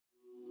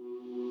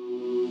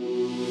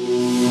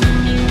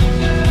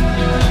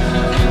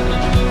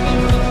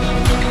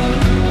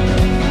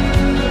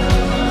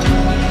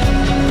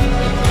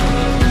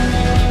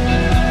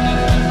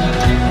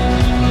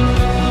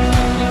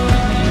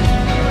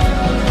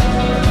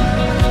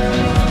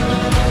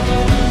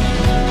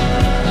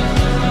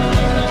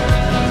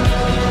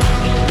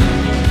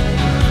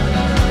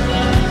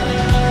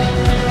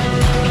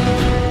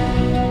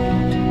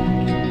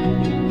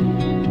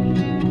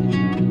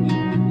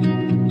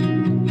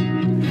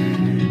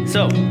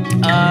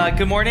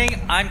Good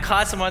morning. I'm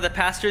Kaz. I'm one of the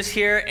pastors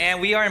here,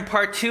 and we are in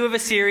part 2 of a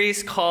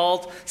series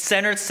called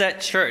Centered Set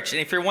Church.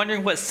 And if you're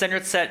wondering what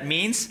Centered Set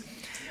means,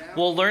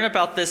 we'll learn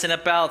about this in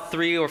about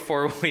 3 or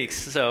 4 weeks.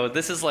 So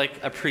this is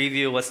like a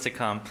preview of what's to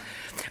come.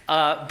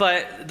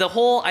 But the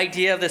whole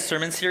idea of this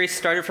sermon series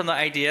started from the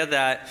idea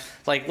that,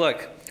 like,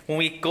 look, when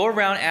we go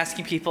around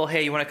asking people,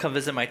 hey, you want to come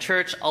visit my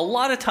church? A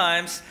lot of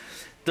times,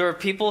 there are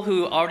people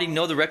who already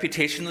know the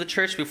reputation of the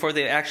church before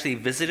they actually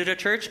visited a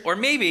church. Or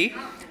maybe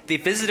they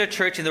visited a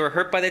church and they were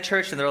hurt by the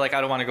church and they're like, I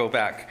don't want to go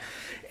back.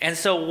 And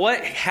so what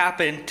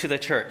happened to the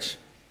church?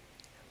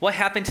 What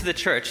happened to the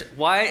church?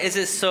 Why is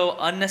it so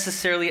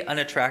unnecessarily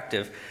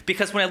unattractive?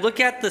 Because when I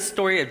look at the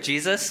story of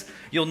Jesus,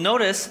 you'll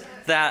notice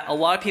that a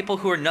lot of people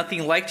who are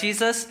nothing like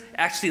Jesus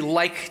actually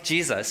like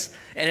Jesus.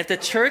 And if the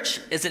church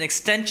is an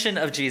extension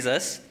of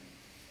Jesus,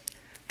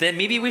 then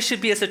maybe we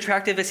should be as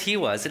attractive as he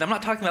was. And I'm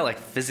not talking about like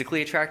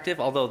physically attractive,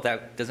 although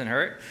that doesn't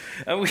hurt.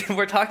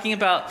 We're talking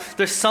about,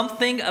 there's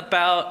something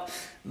about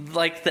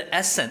like the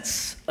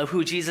essence of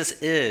who Jesus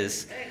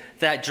is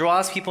that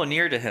draws people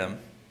near to him.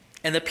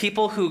 And the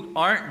people who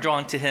aren't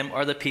drawn to him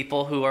are the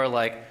people who are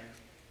like,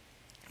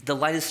 the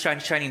light is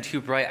shining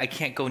too bright. I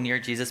can't go near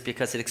Jesus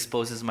because it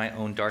exposes my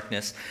own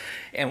darkness.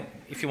 And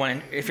if you're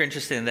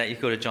interested in that, you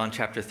go to John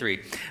chapter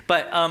 3.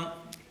 But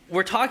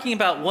we're talking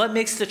about what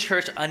makes the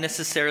church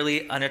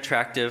unnecessarily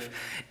unattractive.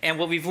 And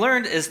what we've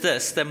learned is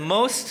this, that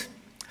most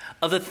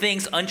of the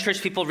things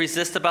unchurched people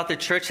resist about the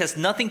church has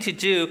nothing to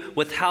do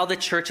with how the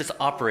church is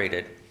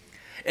operated.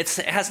 It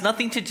has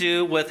nothing to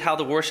do with how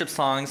the worship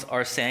songs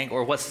are sang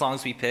or what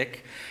songs we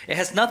pick. It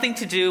has nothing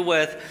to do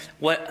with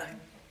what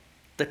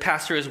the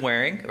pastor is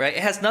wearing, right?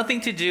 It has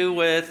nothing to do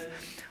with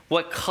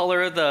what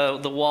color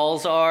the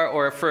walls are,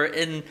 or if we're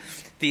in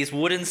these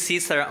wooden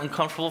seats that are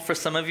uncomfortable for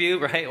some of you,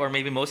 right? Or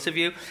maybe most of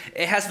you.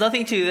 It has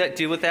nothing to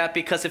do with that,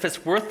 because if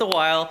it's worth the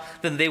while,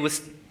 then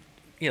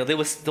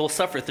they'll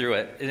suffer through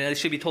it, and it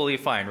should be totally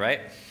fine, right?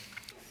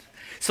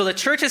 So the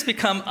church has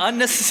become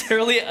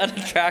unnecessarily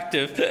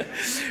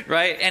unattractive,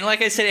 right? And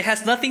like I said, it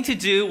has nothing to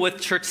do with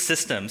church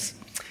systems.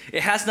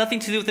 It has nothing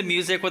to do with the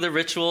music or the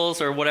rituals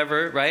or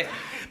whatever, right?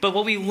 But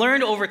what we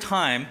learned over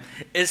time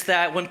is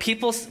that when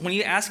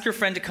you ask your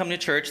friend to come to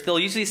church, they'll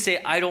usually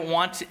say, I don't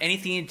want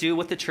anything to do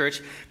with the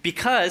church,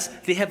 because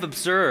they have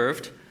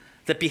observed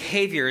the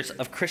behaviors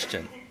of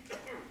Christian,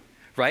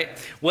 right?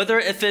 Whether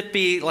if it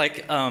be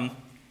like,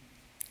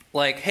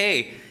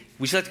 hey,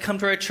 would you like to come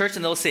to our church?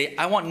 And they'll say,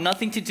 I want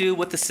nothing to do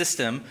with the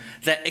system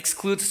that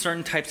excludes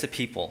certain types of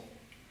people.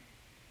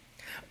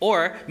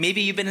 Or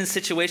maybe you've been in a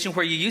situation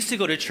where you used to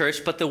go to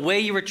church, but the way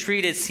you were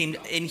treated seemed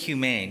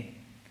inhumane.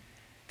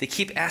 They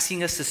keep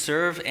asking us to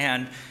serve,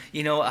 and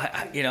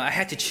I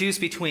had to choose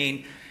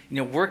between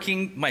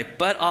working my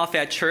butt off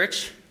at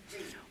church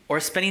or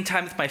spending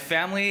time with my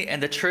family,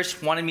 and the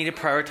church wanted me to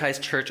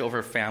prioritize church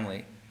over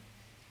family.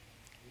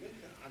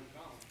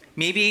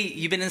 Maybe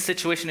you've been in a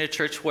situation at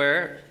church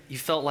where you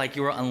felt like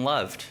you were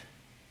unloved,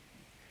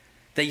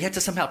 that you had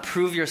to somehow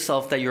prove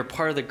yourself that you're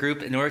part of the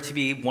group in order to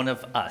be one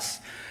of us,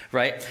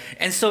 right?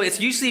 And so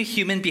it's usually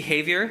human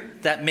behavior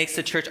that makes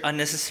the church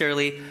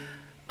unnecessarily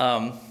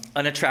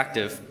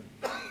unattractive.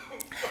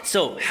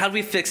 So how do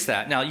we fix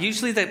that? Now,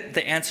 usually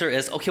the answer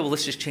is, okay, well,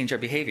 let's just change our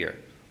behavior.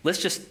 Let's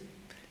just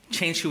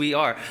change who we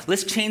are.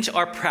 Let's change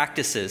our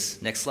practices.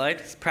 Next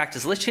slide.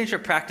 Practice. Let's change our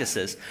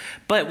practices.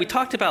 But we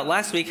talked about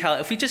last week how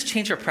if we just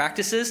change our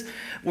practices,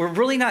 we're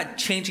really not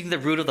changing the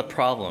root of the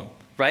problem,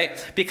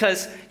 right?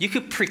 Because you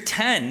could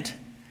pretend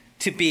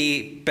to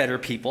be better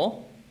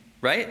people,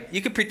 right?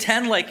 You could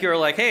pretend like you're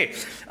like, hey,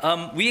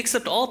 we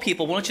accept all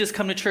people. Why don't you just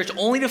come to church?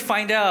 Only to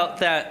find out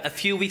that a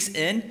few weeks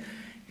in,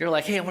 you're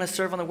like, hey, I want to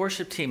serve on the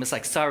worship team. It's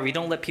like, sorry, we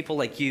don't let people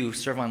like you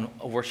serve on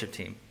a worship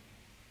team.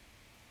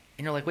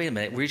 And you're like, wait a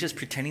minute, were you just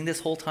pretending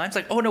this whole time? It's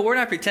like, oh, no, we're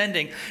not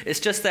pretending.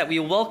 It's just that we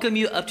welcome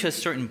you up to a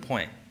certain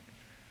point.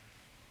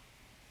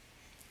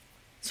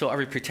 So are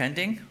we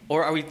pretending?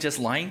 Or are we just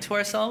lying to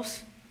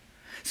ourselves?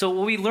 So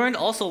what we learned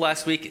also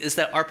last week is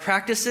that our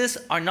practices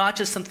are not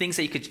just some things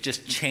that you could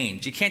just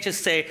change. You can't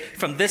just say,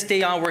 from this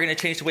day on, we're going to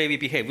change the way we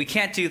behave. We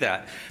can't do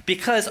that,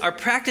 because our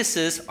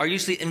practices are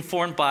usually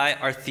informed by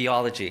our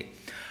theology.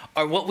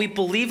 Or what we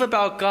believe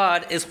about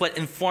God is what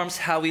informs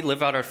how we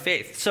live out our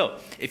faith. So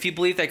if you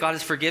believe that God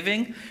is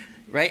forgiving,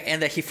 right,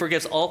 and that he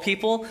forgives all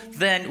people,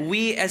 then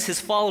we as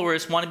his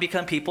followers want to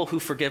become people who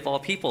forgive all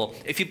people.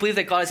 If you believe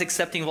that God is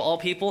accepting of all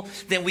people,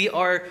 then we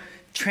are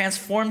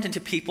transformed into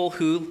people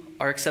who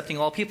are accepting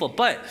all people.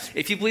 But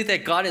if you believe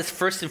that God is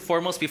first and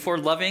foremost, before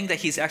loving,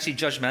 that he's actually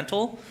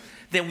judgmental,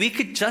 then we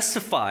could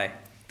justify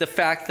the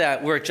fact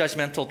that we're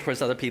judgmental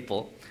towards other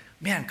people.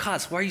 Man,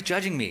 Kaz, why are you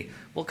judging me?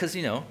 Well, because,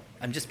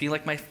 I'm just being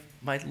like my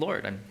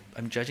Lord.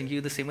 I'm judging you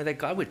the same way that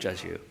God would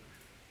judge you.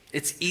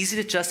 It's easy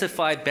to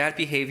justify bad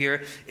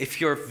behavior if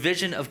your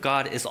vision of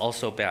God is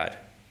also bad.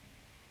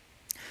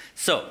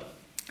 So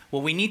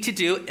what we need to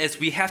do is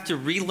we have to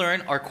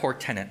relearn our core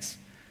tenets,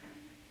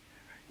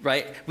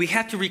 right? We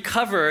have to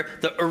recover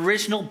the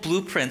original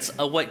blueprints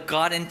of what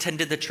God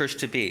intended the church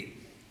to be,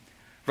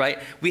 right?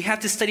 We have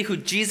to study who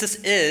Jesus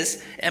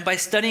is, and by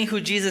studying who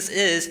Jesus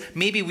is,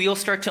 maybe we'll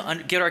start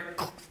to get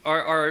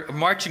our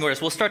marching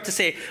orders. We'll start to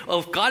say, oh,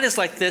 if God is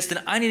like this,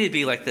 then I need to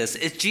be like this.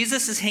 If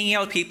Jesus is hanging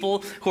out with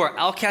people who are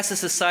outcasts of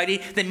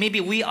society, then maybe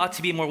we ought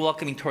to be more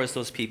welcoming towards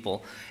those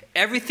people.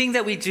 Everything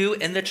that we do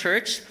in the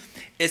church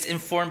is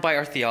informed by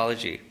our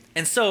theology.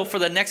 And so for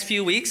the next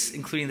few weeks,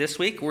 including this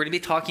week, we're going to be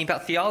talking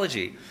about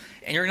theology.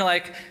 And you're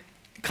going to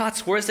Kotz,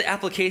 where's the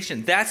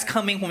application? That's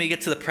coming when we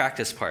get to the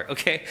practice part,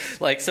 okay?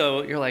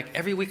 So you're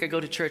every week I go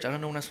to church, I don't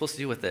know what I'm supposed to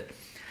do with it.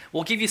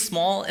 We'll give you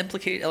small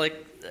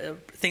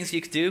things you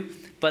could do,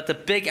 but the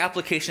big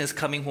application is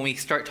coming when we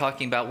start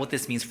talking about what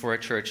this means for our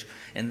church,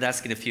 and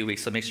that's in a few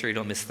weeks, so make sure you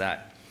don't miss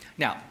that.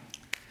 Now,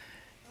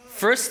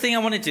 first thing I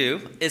want to do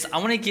is I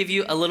want to give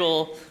you a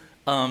little,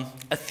 a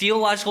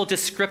theological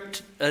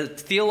description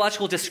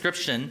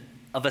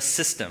of a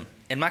system.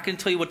 I'm not going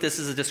to tell you what this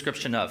is a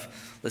description of.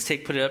 Let's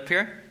put it up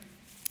here.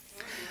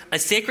 A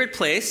sacred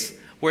place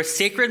where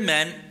sacred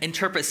men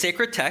interpret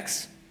sacred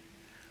texts,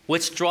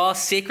 which draw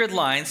sacred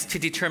lines to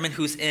determine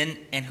who's in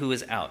and who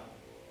is out.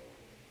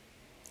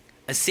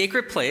 A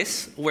sacred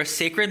place where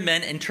sacred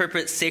men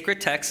interpret sacred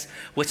texts,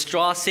 which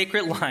draw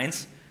sacred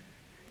lines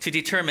to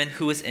determine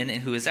who is in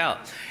and who is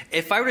out.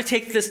 If I were to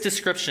take this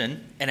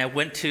description and I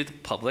went to the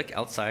public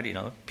outside,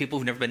 people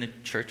who've never been to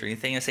church or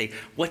anything, and say,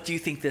 what do you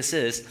think this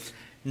is?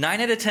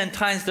 9 out of 10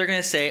 times they're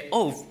going to say,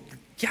 oh,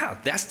 yeah,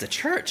 that's the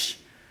church,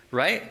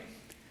 right?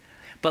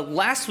 But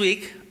last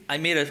week,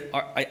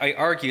 I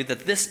argued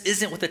that this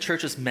isn't what the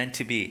church was meant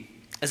to be.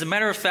 As a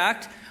matter of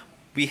fact,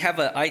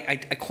 I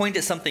coined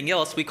it something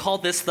else. We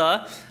called this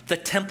the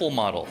temple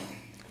model.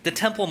 The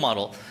temple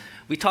model.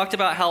 We talked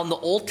about how in the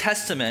Old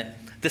Testament,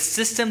 the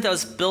system that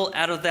was built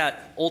out of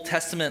that Old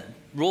Testament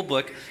rule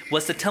book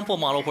was the temple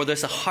model, where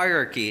there's a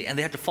hierarchy and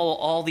they have to follow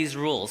all these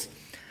rules.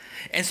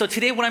 And so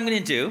today what I'm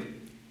going to do,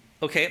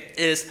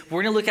 is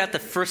we're going to look at the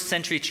first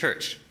century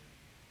church.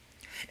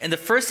 In the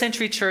first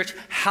century church,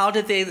 how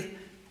did they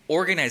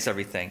organize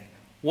everything?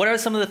 What are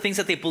some of the things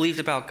that they believed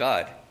about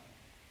God?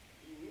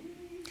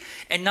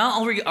 And not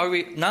only are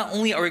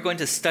we going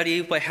to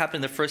study what happened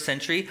in the first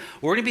century,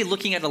 we're going to be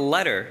looking at a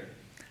letter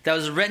that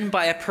was written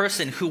by a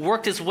person who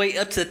worked his way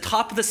up to the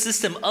top of the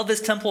system of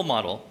this temple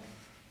model,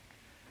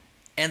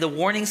 and the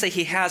warnings that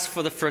he has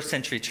for the first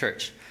century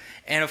church.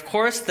 And of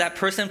course, that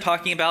person I'm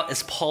talking about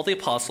is Paul the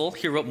Apostle.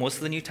 He wrote most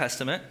of the New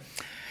Testament.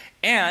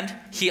 And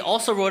he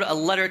also wrote a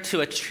letter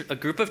to a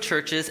group of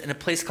churches in a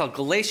place called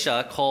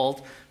Galatia,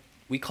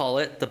 we call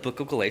it the book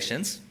of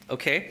Galatians,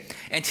 okay?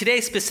 And today,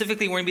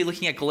 specifically, we're going to be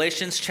looking at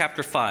Galatians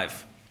chapter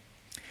 5.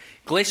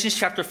 Galatians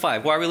chapter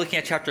 5. Why are we looking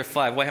at chapter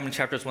 5? Why haven't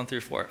chapters 1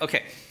 through 4?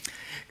 Okay.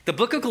 The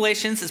book of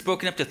Galatians is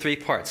broken up to 3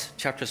 parts.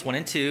 Chapters 1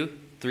 and 2,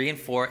 3 and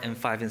 4, and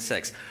 5 and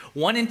 6.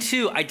 1 and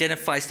 2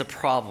 identifies the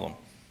problem.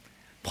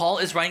 Paul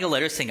is writing a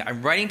letter saying,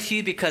 I'm writing to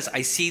you because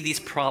I see these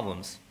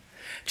problems.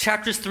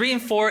 Chapters 3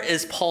 and 4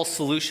 is Paul's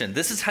solution.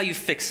 This is how you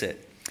fix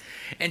it.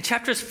 And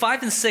chapters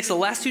 5 and 6, the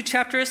last 2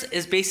 chapters,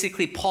 is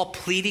basically Paul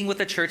pleading with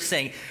the church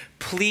saying,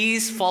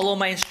 please follow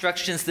my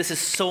instructions. This is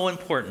so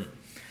important.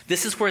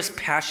 This is where his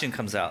passion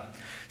comes out.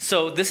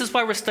 So this is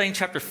why we're studying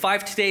chapter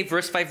 5 today,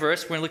 verse by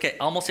verse. We're going to look at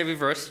almost every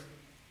verse.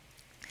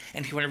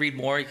 And if you want to read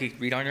more, you can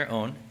read on your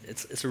own.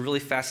 It's a really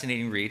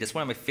fascinating read. It's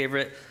one of my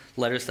favorite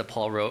letters that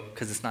Paul wrote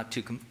because it's not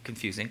too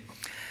confusing.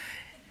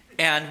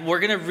 And we're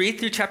going to read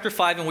through chapter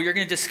 5, and what you're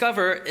going to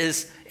discover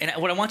is, and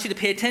what I want you to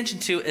pay attention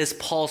to is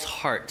Paul's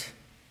heart.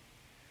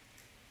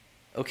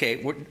 Okay,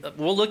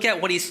 we'll look at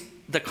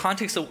the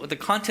context of the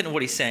content of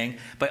what he's saying,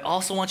 but I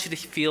also want you to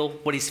feel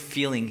what he's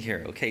feeling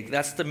here. Okay,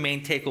 that's the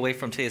main takeaway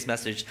from today's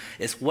message: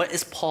 is what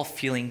is Paul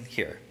feeling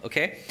here?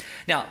 Okay,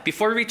 now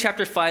before we read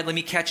chapter 5, let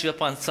me catch you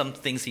up on some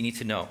things you need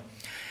to know.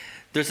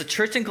 There's a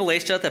church in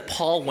Galatia that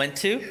Paul went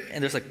to,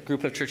 and there's a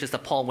group of churches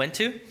that Paul went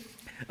to.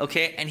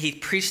 Okay, and he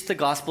preached the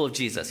gospel of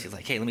Jesus. He's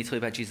like, hey, let me tell you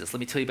about Jesus. Let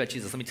me tell you about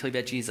Jesus. Let me tell you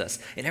about Jesus.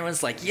 And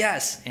everyone's like,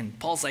 yes. And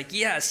Paul's like,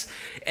 yes.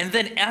 And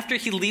then after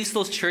he leaves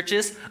those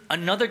churches,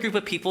 another group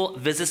of people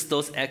visits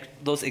those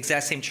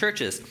exact same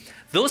churches.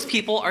 Those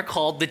people are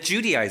called the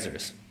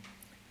Judaizers.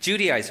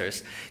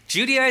 Judaizers.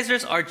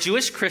 Judaizers are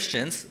Jewish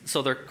Christians,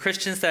 so they're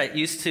Christians that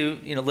used to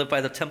live by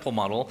the temple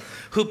model,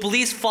 who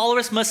believes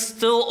followers must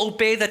still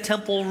obey the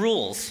temple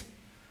rules.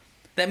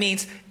 That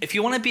means if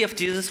you want to be a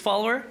Jesus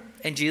follower,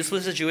 and Jesus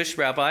was a Jewish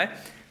rabbi,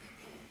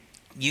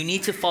 you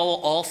need to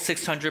follow all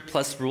 600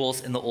 plus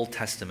rules in the Old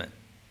Testament.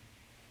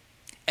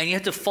 And you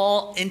have to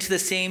fall into the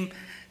same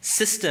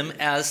system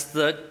as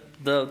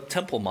the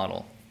temple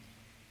model.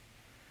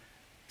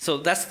 So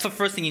that's the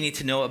first thing you need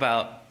to know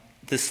about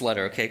this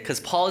letter, okay? Because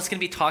Paul is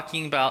going to be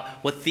talking about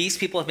what these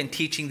people have been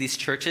teaching these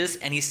churches,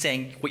 and he's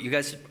saying what you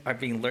guys are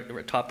being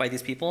taught by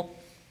these people,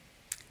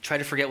 try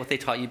to forget what they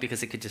taught you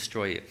because it could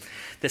destroy you.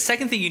 The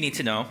second thing you need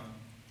to know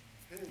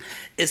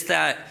is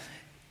that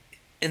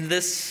in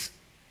this,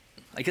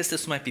 I guess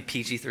this might be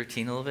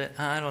PG-13 a little bit.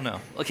 I don't know.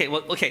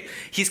 Okay,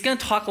 he's going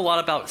to talk a lot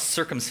about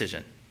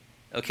circumcision.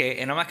 Okay,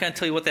 and I'm not going to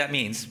tell you what that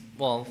means.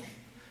 Well,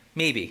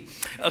 Maybe.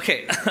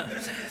 Okay.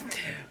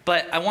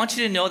 But I want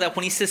you to know that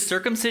when he says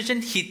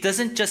circumcision, he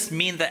doesn't just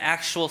mean the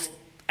actual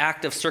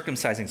act of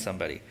circumcising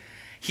somebody.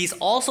 He's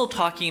also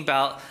talking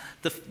about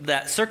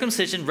that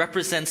circumcision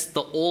represents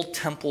the old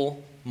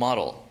temple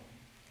model.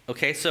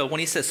 Okay, so when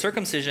he says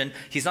circumcision,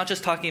 he's not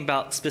just talking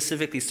about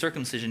specifically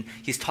circumcision,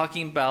 he's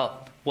talking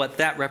about what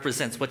that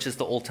represents, which is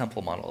the old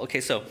temple model.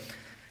 Okay, so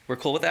we're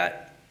cool with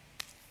that?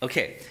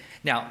 Okay,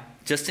 now,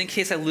 just in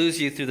case I lose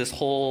you through this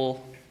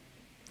whole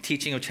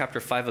teaching of chapter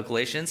 5 of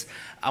Galatians,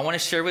 I want to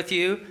share with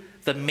you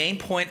the main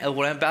point of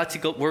what I'm about to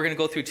go, we're going to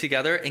go through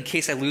together in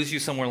case I lose you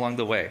somewhere along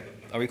the way.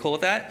 Are we cool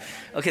with that?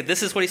 Okay,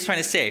 this is what he's trying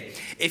to say.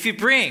 If you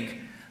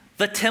bring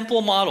the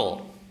temple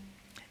model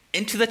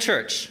into the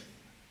church,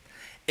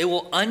 it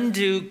will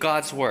undo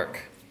God's work.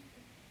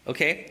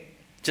 Okay?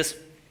 Just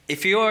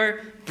if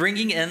you're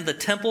bringing in the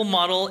temple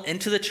model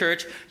into the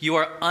church, you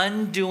are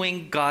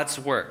undoing God's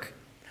work.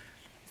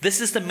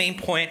 This is the main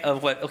point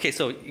of what, okay,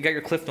 so you got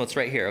your cliff notes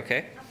right here,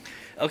 okay?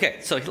 Okay,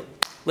 so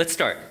let's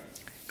start.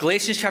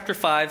 Galatians chapter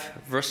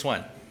 5, verse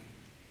 1.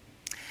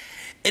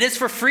 It is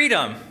for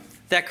freedom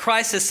that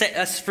Christ has set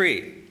us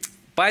free.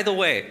 By the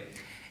way,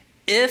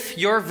 if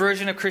your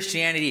version of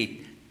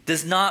Christianity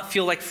does not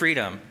feel like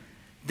freedom,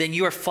 then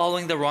you are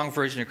following the wrong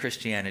version of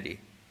Christianity.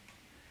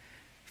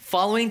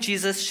 Following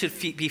Jesus should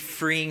be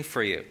freeing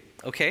for you,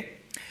 okay?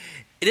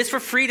 It is for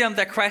freedom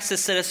that Christ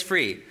has set us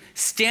free.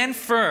 Stand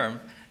firm.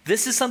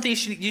 This is something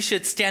you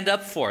should stand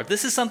up for.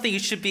 This is something you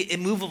should be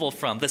immovable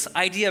from, this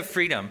idea of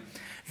freedom.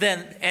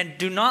 Then, and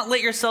do not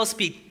let yourselves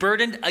be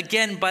burdened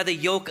again by the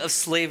yoke of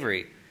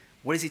slavery.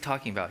 What is he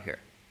talking about here?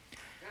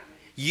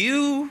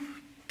 You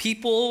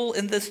people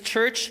in this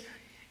church,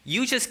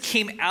 you just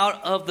came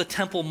out of the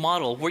temple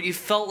model where you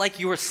felt like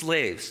you were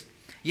slaves.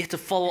 You had to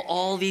follow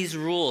all these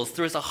rules.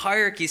 There was a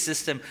hierarchy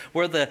system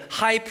where the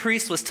high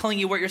priest was telling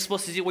you what you're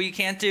supposed to do, what you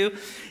can't do.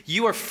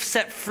 You are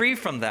set free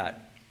from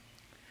that.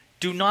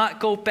 Do not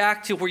go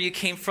back to where you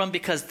came from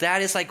because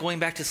that is like going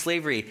back to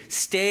slavery.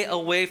 Stay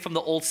away from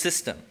the old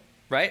system,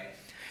 right?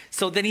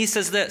 So then he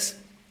says this,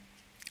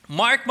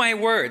 mark my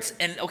words.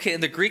 And okay,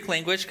 in the Greek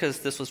language, because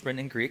this was written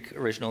in Greek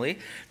originally,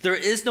 there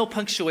is no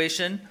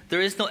punctuation,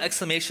 there is no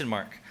exclamation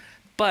mark.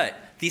 But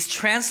these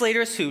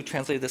translators who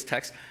translated this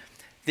text,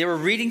 they were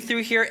reading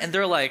through here and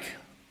they're like,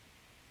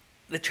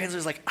 the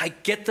translator's like, I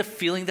get the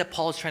feeling that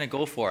Paul is trying to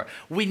go for.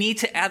 We need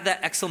to add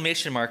that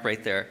exclamation mark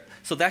right there.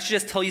 So that should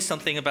just tell you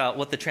something about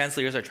what the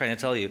translators are trying to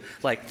tell you.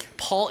 Like,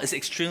 Paul is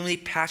extremely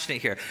passionate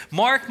here.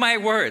 Mark my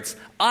words.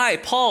 I,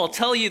 Paul,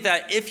 tell you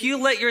that if you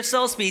let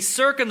yourselves be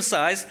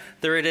circumcised,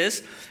 there it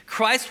is,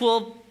 Christ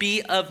will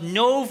be of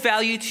no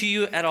value to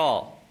you at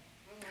all.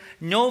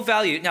 No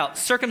value. Now,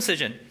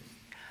 circumcision.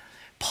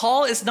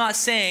 Paul is not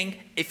saying,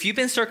 if you've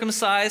been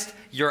circumcised,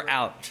 you're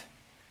out.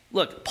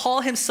 Look,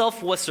 Paul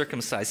himself was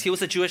circumcised. He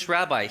was a Jewish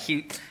rabbi.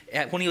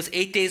 When he was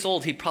 8 days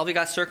old, he probably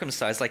got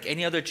circumcised like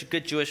any other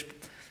good Jewish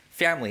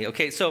family.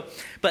 Okay, so,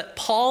 but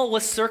Paul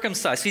was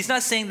circumcised. He's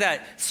not saying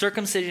that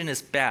circumcision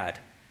is bad.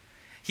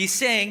 He's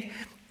saying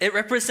it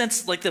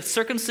represents, like the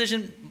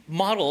circumcision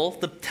model,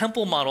 the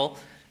temple model,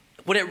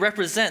 what it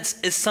represents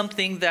is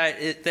something that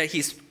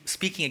he's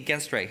speaking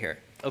against right here.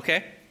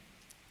 Okay?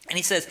 And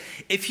he says,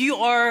 if you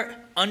are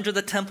under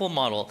the temple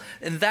model,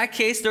 in that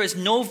case, there is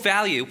no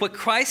value. What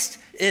Christ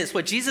is,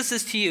 what Jesus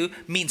is to you,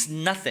 means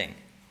nothing.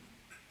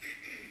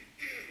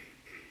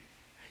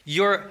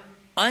 You're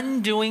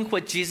undoing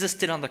what Jesus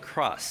did on the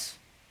cross.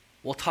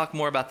 We'll talk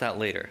more about that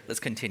later. Let's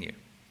continue.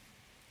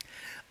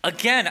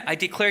 Again, I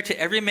declare to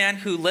every man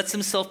who lets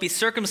himself be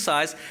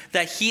circumcised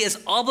that he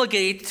is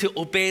obligated to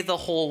obey the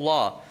whole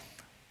law.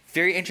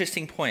 Very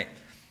interesting point.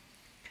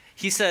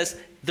 He says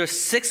there's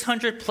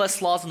 600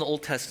 plus laws in the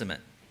Old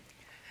Testament.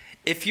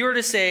 If you were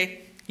to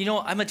say, you know,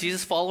 I'm a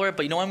Jesus follower,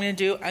 but you know what I'm going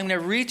to do? I'm going to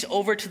reach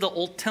over to the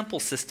old temple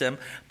system,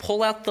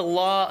 pull out the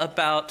law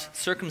about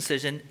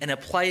circumcision, and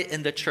apply it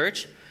in the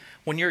church.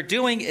 What you're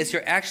doing is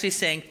you're actually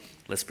saying,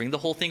 let's bring the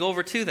whole thing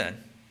over too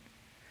then.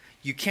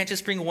 You can't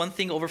just bring one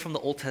thing over from the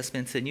Old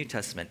Testament to the New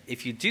Testament.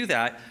 If you do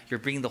that, you're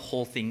bringing the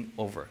whole thing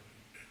over.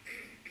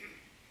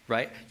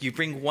 Right? You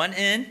bring one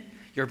in,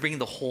 you're bringing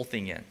the whole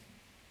thing in.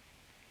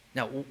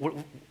 Now,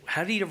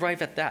 how did he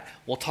arrive at that?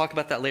 We'll talk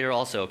about that later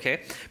also,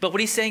 okay? But what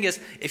he's saying is,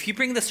 if you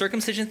bring the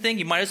circumcision thing,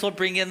 you might as well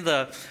bring in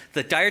the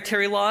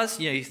dietary laws,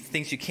 you know,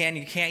 things you can and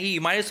you can't eat. You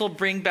might as well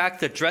bring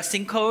back the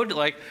dressing code,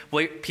 like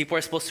what people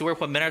are supposed to wear,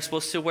 what men are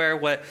supposed to wear,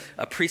 what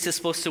a priest is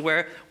supposed to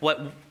wear, what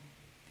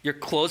your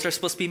clothes are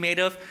supposed to be made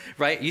of,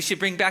 right? You should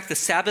bring back the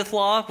Sabbath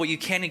law, what you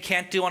can and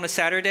can't do on a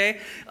Saturday.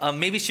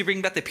 Maybe you should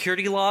bring back the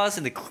purity laws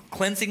and the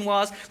cleansing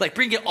laws. Like,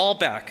 bring it all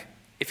back.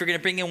 If you're going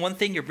to bring in one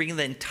thing, you're bringing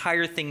the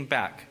entire thing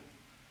back.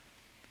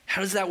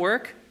 How does that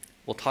work?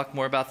 We'll talk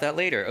more about that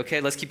later. Okay,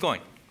 let's keep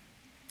going.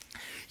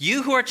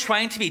 You who are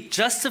trying to be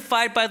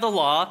justified by the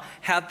law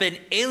have been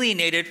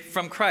alienated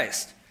from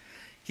Christ.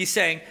 He's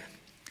saying,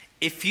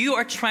 if you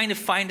are trying to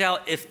find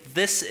out if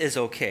this is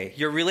okay,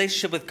 your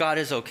relationship with God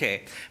is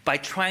okay, by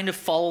trying to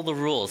follow the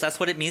rules, that's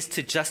what it means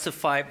to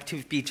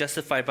be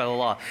justified by the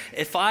law.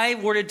 If I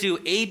were to do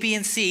A, B,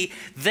 and C,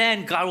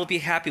 then God will be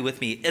happy with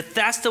me. If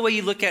that's the way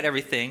you look at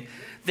everything,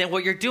 then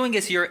what you're doing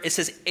is it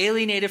says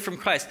alienated from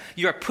Christ.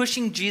 You are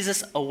pushing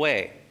Jesus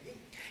away.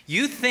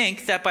 You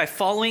think that by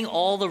following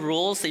all the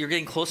rules that you're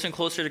getting closer and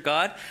closer to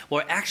God,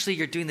 well, actually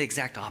you're doing the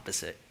exact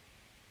opposite.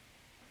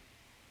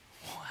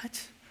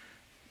 What?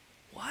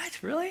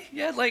 What? Really?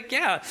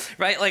 Yeah,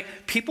 right? Like,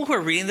 people who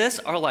are reading this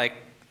are like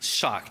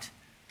shocked,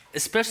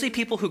 especially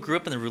people who grew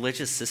up in the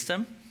religious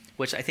system,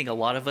 which I think a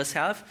lot of us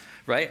have,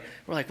 right?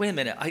 We're like, wait a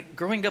minute,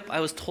 growing up, I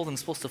was told I'm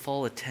supposed to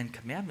follow the 10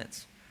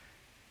 Commandments.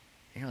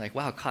 And you're like,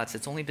 wow, Kotz,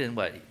 it's only been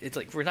what? It's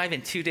like we're not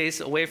even 2 days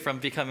away from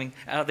becoming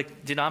out of the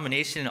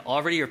denomination and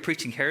already you're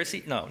preaching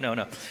heresy?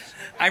 No.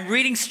 I'm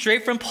reading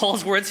straight from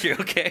Paul's words here,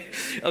 okay?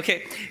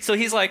 Okay, so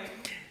he's like,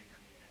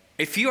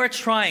 if you are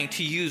trying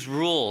to use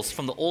rules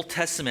from the Old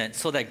Testament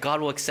so that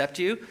God will accept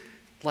you,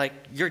 like,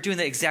 you're doing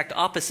the exact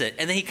opposite.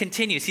 And then he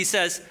continues. He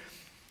says,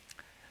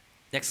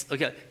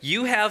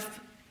 you have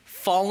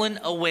fallen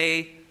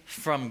away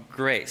from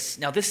grace.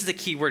 Now, this is the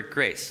key word,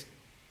 grace.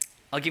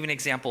 I'll give you an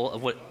example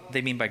of what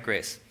they mean by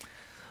grace.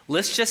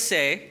 Let's just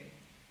say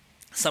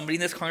somebody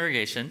in this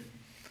congregation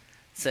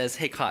says,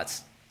 hey,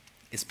 Kotz,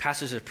 it's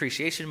Pastor's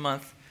Appreciation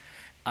Month.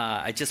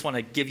 I just want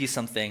to give you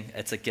something.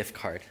 It's a gift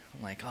card.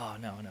 I'm like, oh,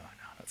 no.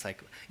 It's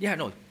like, yeah,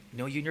 no,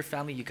 you and your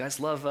family, you guys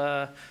love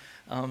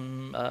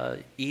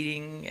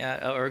eating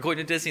or going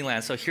to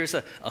Disneyland. So here's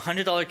a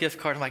 $100 gift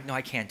card. I'm like, no,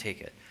 I can't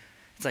take it.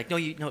 It's like,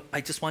 no,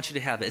 I just want you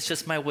to have it. It's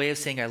just my way of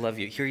saying I love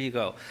you. Here you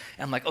go.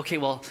 And I'm like, okay,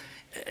 well,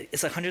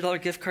 it's a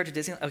 $100 gift card to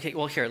Disneyland. Okay,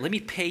 well, here, let me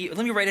pay you.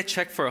 Let me write a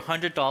check for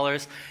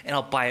 $100 and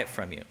I'll buy it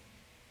from you.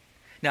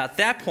 Now, at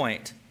that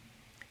point,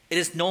 it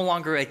is no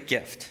longer a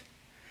gift.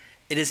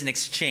 It is an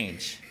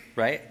exchange,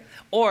 right?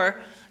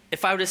 Or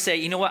if I were to say,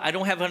 you know what, I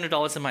don't have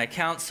 $100 in my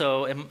account,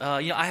 so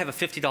I have a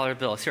 $50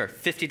 bill. Here,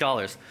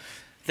 $50.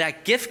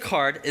 That gift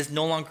card is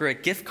no longer a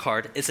gift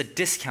card. It's a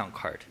discount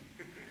card,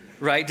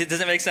 right? Does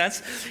that make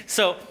sense?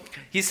 So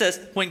he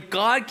says, when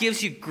God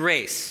gives you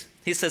grace,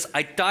 he says,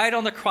 I died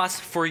on the cross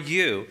for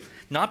you,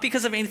 not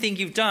because of anything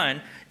you've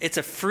done. It's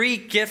a free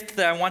gift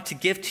that I want to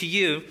give to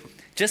you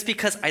just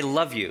because I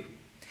love you.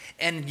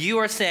 And you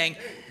are saying,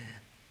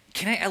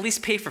 can I at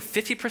least pay for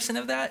 50%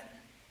 of that?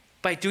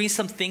 By doing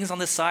some things on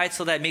the side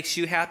so that it makes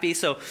you happy.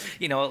 So,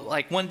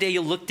 like one day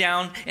you'll look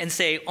down and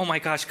say, oh my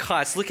gosh,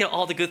 Kotz, look at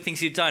all the good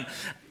things you've done.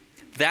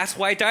 That's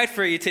why I died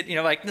for you.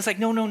 It's like,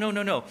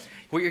 no.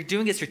 What you're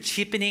doing is you're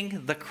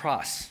cheapening the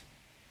cross,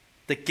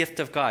 the gift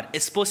of God.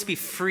 It's supposed to be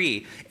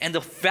free. And the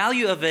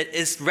value of it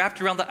is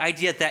wrapped around the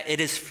idea that it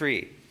is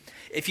free.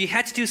 If you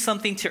had to do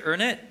something to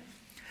earn it,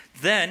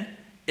 then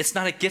it's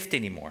not a gift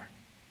anymore,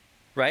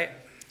 right?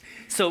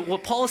 So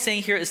what Paul is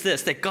saying here is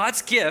this, that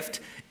God's gift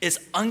is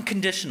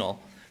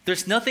unconditional.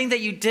 There's nothing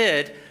that you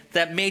did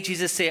that made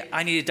Jesus say,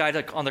 I need to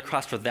die on the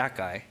cross for that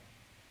guy.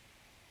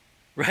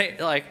 Right?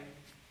 Like,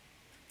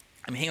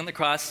 I'm hanging on the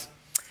cross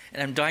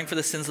and I'm dying for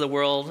the sins of the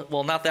world.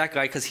 Well, not that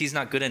guy because he's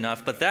not good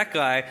enough, but that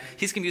guy,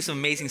 he's going to do some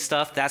amazing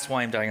stuff. That's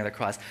why I'm dying on the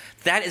cross.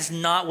 That is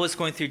not what's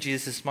going through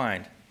Jesus'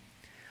 mind.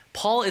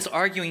 Paul is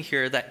arguing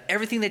here that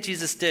everything that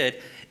Jesus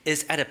did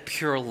is out of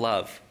pure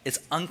love. It's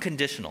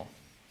unconditional.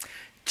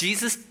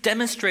 Jesus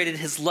demonstrated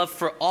his love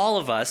for all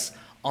of us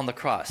on the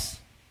cross.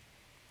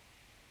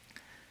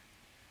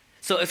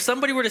 So if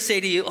somebody were to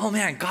say to you, oh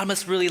man, God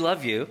must really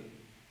love you,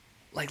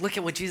 like look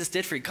at what Jesus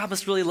did for you, God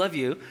must really love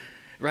you,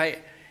 right?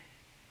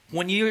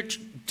 When you're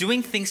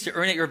doing things to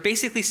earn it, you're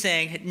basically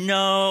saying,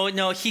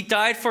 no, he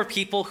died for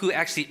people who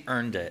actually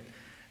earned it,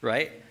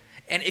 right?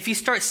 And if you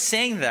start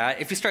saying that,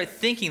 if you start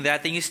thinking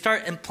that, then you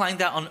start implying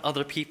that on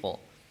other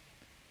people,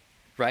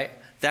 right?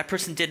 That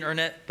person didn't earn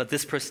it, but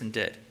this person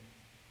did,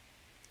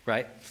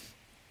 right?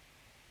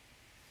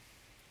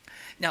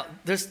 Now,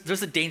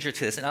 there's a danger to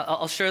this, and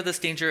I'll share this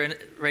danger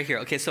right here.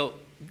 Okay, so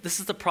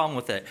this is the problem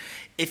with it.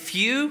 If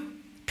you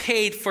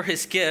paid for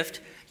his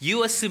gift,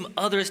 you assume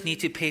others need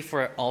to pay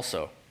for it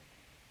also.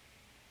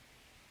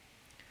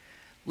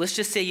 Let's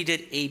just say you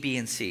did A, B,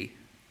 and C,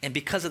 and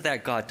because of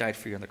that, God died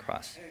for you on the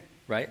cross,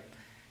 right?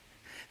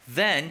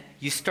 Then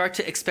you start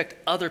to expect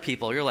other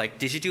people. You're like,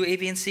 did you do A,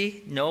 B, and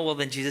C? No, well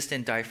then Jesus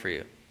didn't die for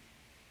you.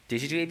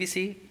 Did you do A, B,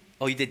 C?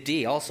 Oh, you did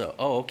D also.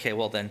 Oh, okay,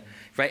 well then,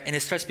 right? And it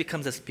starts to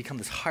become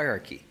this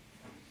hierarchy,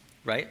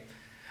 right?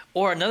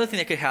 Or another thing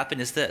that could happen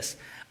is this.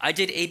 I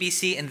did A, B,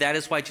 C, and that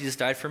is why Jesus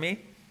died for me.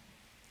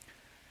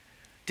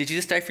 Did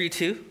Jesus die for you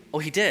too? Oh,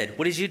 he did.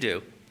 What did you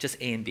do? Just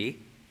A and B?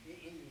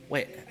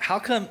 Wait, how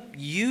come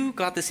you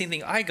got the same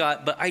thing I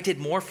got, but I did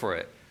more for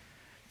it?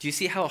 Do you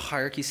see how a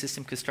hierarchy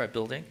system could start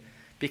building?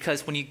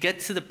 Because when you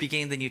get to the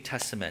beginning of the New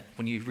Testament,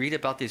 when you read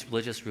about these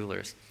religious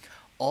rulers,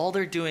 all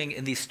they're doing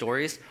in these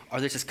stories are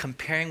they're just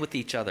comparing with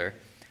each other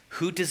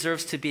who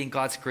deserves to be in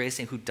God's grace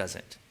and who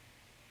doesn't.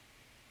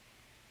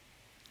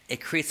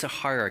 It creates a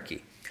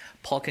hierarchy.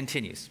 Paul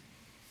continues.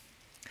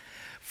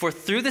 For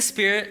through the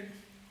Spirit,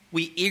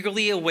 We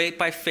eagerly await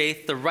by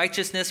faith the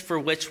righteousness for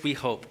which we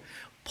hope.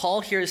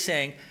 Paul here is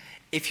saying,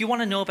 if you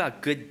want to know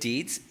about good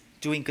deeds,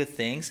 doing good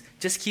things,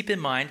 just keep in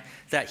mind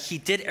that he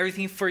did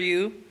everything for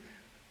you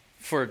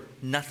for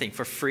nothing,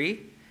 for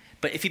free.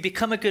 But if you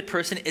become a good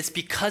person, it's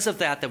because of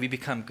that we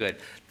become good.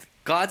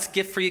 God's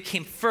gift for you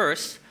came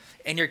first,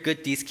 and your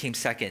good deeds came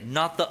second,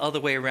 not the other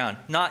way around.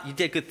 Not you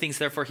did good things,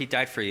 therefore he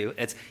died for you.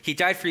 It's he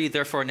died for you,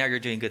 therefore now you're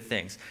doing good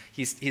things.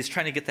 He's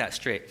trying to get that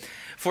straight.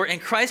 For in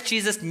Christ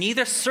Jesus,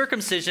 neither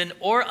circumcision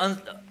nor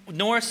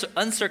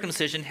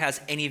uncircumcision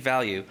has any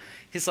value.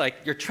 He's like,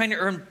 you're trying to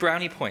earn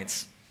brownie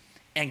points,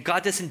 and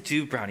God doesn't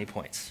do brownie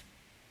points.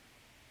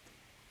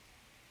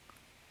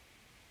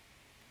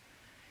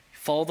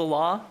 Follow the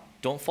law,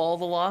 don't follow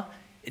the law,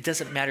 it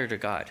doesn't matter to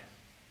God.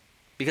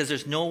 Because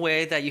there's no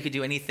way that you could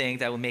do anything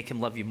that would make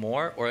him love you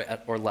more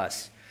or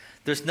less.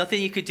 There's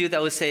nothing you could do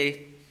that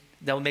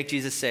would make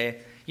Jesus say,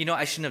 you know,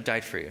 I shouldn't have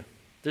died for you.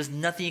 There's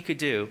nothing you could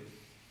do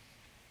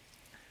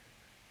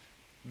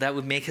that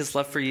would make his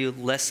love for you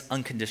less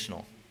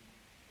unconditional.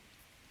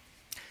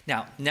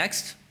 Now,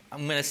 next,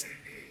 I'm going to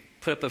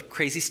put up a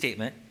crazy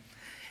statement.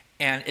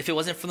 And if it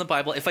wasn't from the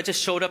Bible, if I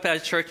just showed up at a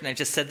church and I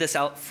just said this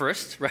out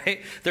first,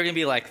 right? They're going to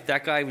be like,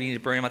 that guy, we need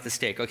to burn him at the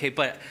stake, okay?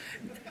 But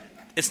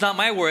it's not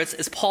my words,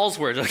 it's Paul's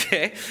words,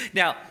 okay?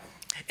 Now,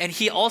 and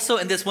he also,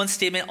 in this one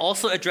statement,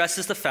 also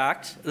addresses the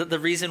fact, the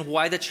reason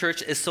why the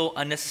church is so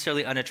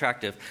unnecessarily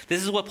unattractive.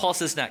 This is what Paul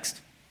says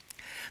next.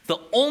 The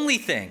only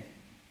thing,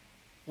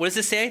 what does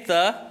it say?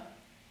 The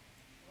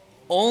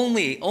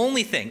only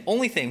thing,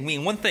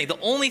 mean one thing. The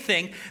only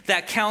thing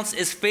that counts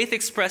is faith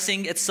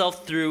expressing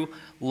itself through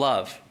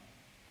love.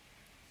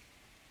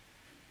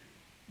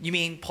 You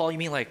mean, Paul,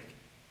 like,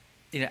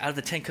 out of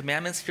the 10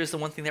 commandments, here's the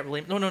one thing that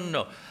really,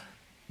 no.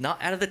 Not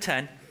out of the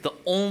 10, the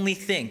only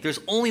thing. There's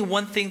only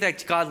one thing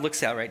that God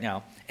looks at right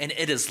now, and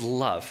it is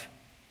love.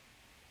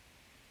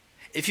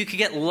 If you could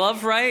get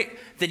love right,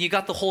 then you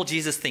got the whole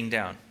Jesus thing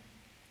down.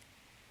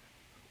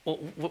 Well,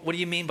 what do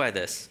you mean by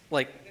this?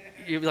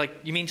 You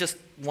mean just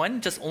one?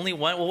 Just only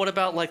one? Well, what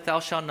about like thou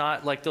shalt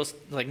not, like those,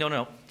 like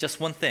no, just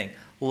one thing,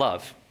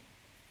 love.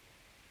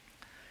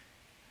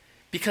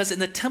 Because in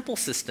the temple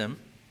system,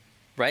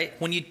 right,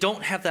 when you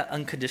don't have that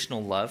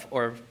unconditional love,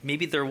 or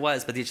maybe there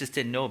was, but they just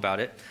didn't know about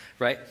it,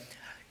 right?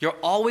 You're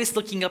always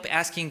looking up,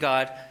 asking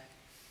God,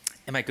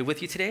 am I good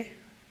with you today?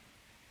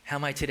 How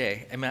am I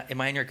today? Am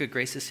I in your good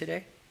graces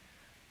today?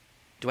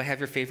 Do I have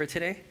your favor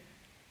today?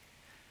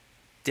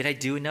 Did I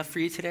do enough for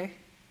you today?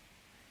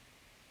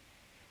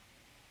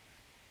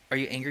 Are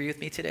you angry with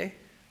me today?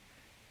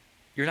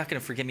 You're not going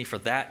to forgive me for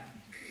that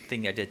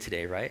thing I did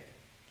today, right?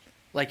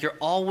 Like you're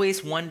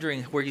always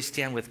wondering where you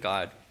stand with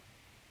God.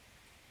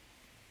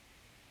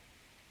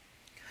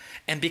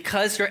 And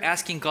because you're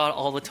asking God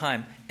all the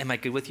time, am I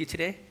good with you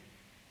today?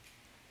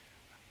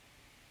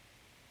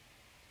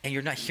 And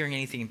you're not hearing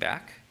anything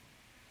back,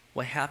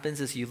 what happens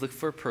is you look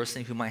for a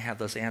person who might have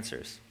those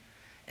answers.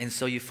 And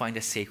so you find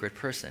a sacred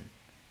person,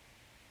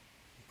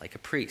 like a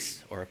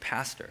priest or a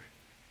pastor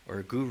or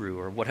a guru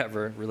or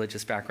whatever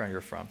religious background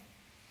you're from.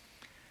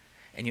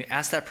 And you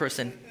ask that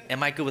person,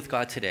 am I good with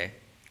God today?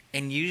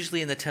 And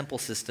usually in the temple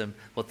system,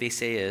 what they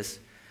say is,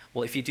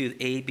 well, if you do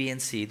A, B,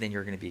 and C, then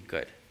you're going to be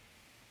good.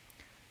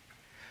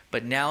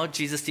 But now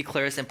Jesus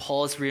declares, and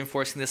Paul is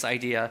reinforcing this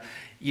idea,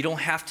 you don't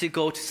have to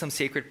go to some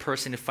sacred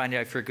person to find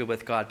out if you're good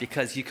with God,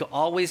 because you can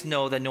always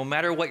know that no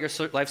matter what your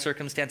life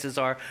circumstances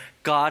are,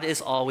 God is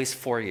always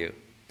for you.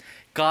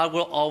 God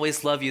will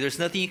always love you. There's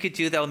nothing you could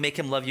do that will make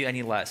him love you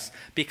any less.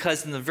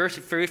 Because in the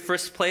very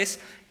first place,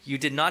 you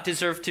did not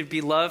deserve to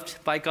be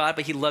loved by God,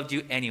 but he loved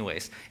you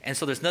anyways. And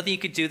so there's nothing you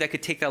could do that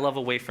could take that love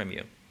away from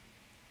you.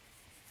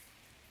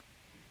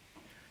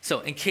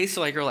 So in case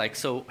you're like,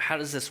 so how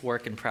does this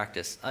work in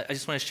practice? I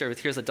just want to share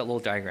here's a little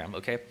diagram,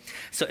 okay?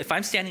 So if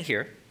I'm standing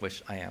here,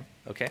 which I am,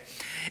 okay?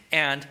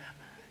 And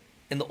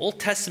in the Old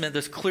Testament,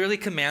 there's clearly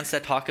commands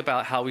that talk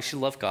about how we should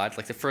love God.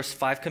 Like the first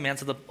 5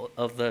 commands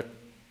of the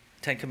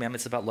 10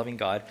 commandments about loving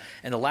God.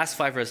 And the last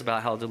 5 is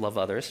about how to love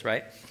others,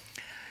 right?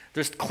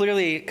 There's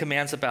clearly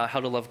commands about how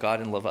to love God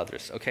and love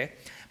others, okay?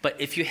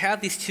 But if you have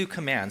these 2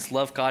 commands,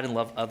 love God and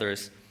love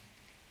others,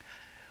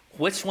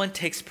 which one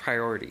takes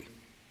priority?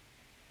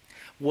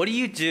 What do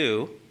you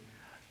do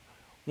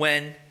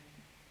when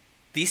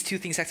these 2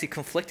 things actually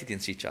conflict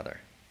against each other?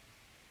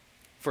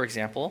 For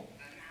example,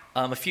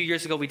 a few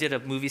years ago we did a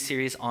movie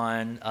series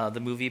on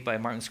the movie by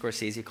Martin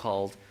Scorsese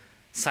called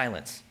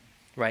Silence,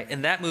 right?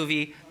 In that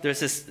movie, there's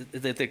this,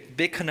 the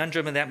big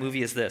conundrum in that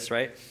movie is this,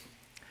 right?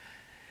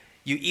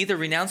 You either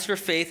renounce your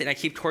faith and I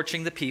keep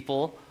torturing the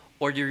people,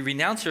 or you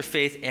renounce your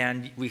faith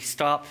and we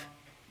stop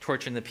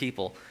torturing the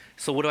people.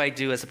 So what do I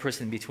do as a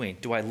person in between?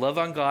 Do I love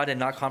on God and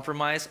not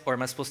compromise, or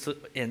am I supposed to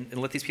and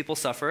let these people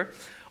suffer?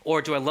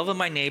 Or do I love on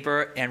my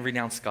neighbor and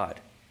renounce God,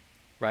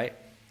 right?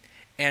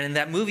 And in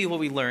that movie, what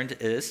we learned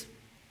is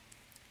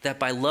that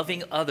by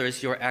loving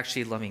others, you're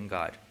actually loving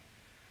God,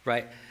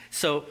 right?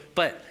 So,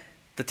 but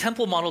the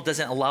temple model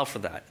doesn't allow for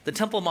that. The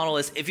temple model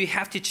is if you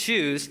have to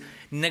choose,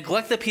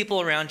 neglect the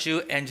people around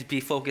you and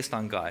be focused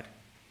on God,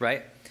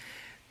 right?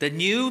 The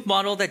new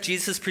model that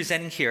Jesus is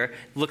presenting here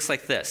looks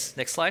like this.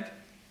 Next slide.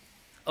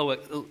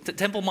 The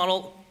temple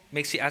model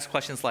makes you ask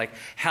questions like,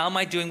 how am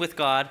I doing with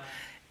God?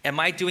 Am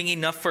I doing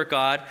enough for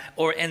God?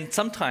 And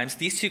sometimes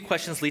these two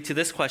questions lead to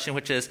this question,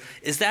 which is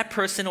that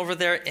person over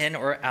there in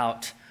or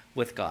out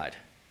with God?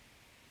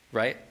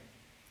 Right?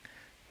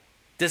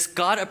 Does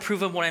God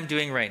approve of what I'm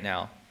doing right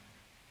now?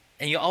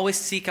 And you always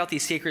seek out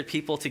these sacred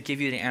people to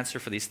give you the answer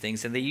for these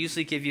things. And they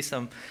usually give you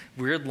some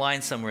weird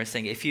line somewhere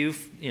saying, if you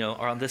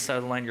are on this side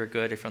of the line, you're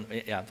good.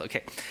 Yeah,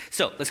 okay.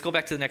 So let's go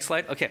back to the next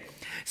slide. Okay.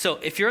 So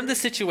if you're in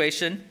this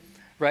situation,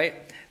 right,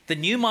 the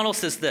new model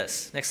says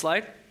this. Next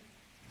slide.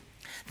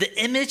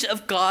 The image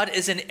of God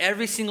is in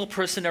every single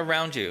person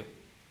around you.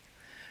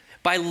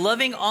 By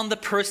loving on the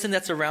person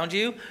that's around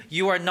you,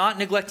 you are not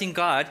neglecting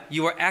God.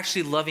 You are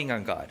actually loving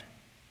on God.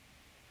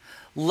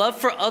 Love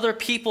for other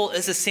people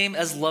is the same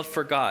as love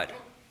for God.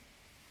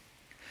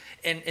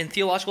 In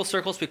theological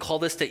circles, we call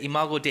this the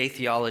Imago Dei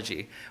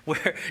theology,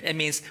 where it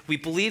means we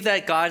believe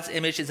that God's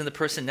image is in the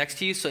person next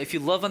to you. So if you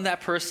love on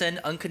that person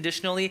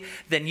unconditionally,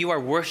 then you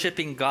are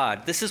worshiping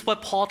God. This is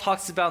what Paul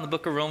talks about in the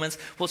book of Romans,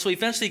 which we'll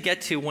eventually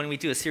get to when we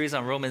do a series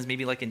on Romans,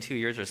 maybe like in 2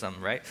 years or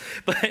something, right?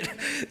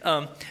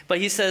 But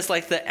he says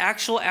like the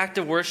actual act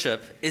of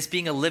worship is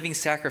being a living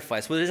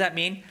sacrifice. What does that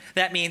mean?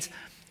 That means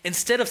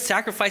instead of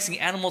sacrificing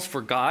animals for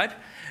God,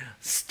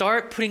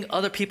 start putting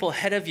other people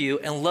ahead of you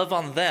and love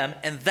on them,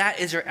 and that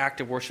is your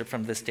act of worship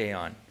from this day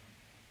on.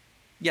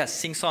 Yes,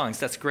 sing songs,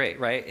 that's great,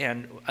 right?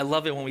 And I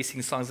love it when we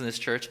sing songs in this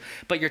church,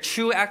 but your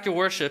true act of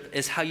worship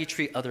is how you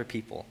treat other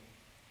people.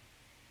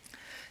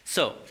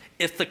 So,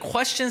 if the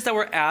questions that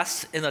were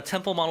asked in the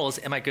temple model is,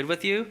 am I good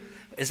with you?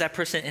 Is that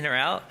person in or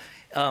out?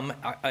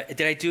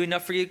 Did I do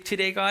enough for you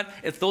today, God?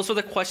 If those are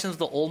the questions of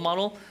the old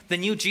model, the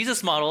new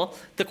Jesus model,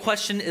 the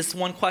question is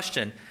one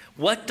question.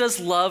 What does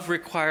love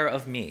require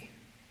of me?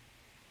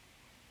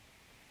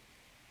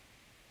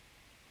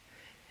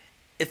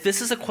 If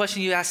this is a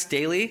question you ask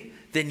daily,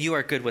 then you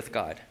are good with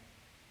God.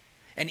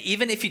 And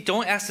even if you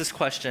don't ask this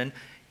question,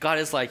 God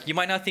is like, you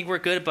might not think we're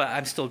good, but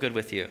I'm still good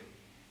with you.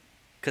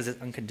 Because it's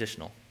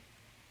unconditional.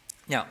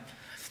 Now,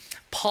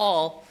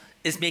 Paul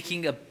is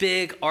making a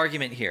big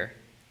argument here.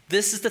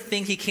 This is the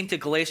thing he came to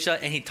Galatia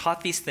and he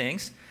taught these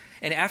things.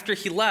 And after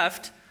he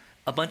left,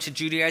 a bunch of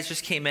Judaizers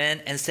came in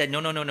and said,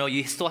 no,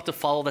 you still have to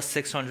follow the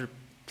 600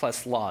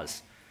 plus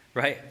laws,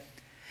 right?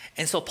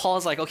 And so Paul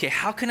is like, okay,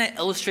 how can I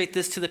illustrate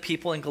this to the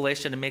people in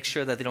Galatia to make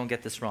sure that they don't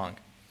get this wrong?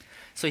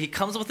 So he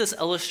comes up with this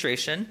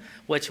illustration,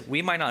 which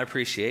we might not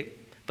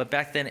appreciate, but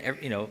back then,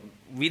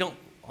 we don't,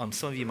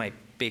 some of you might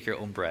bake your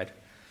own bread.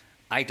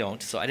 I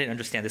don't, so I didn't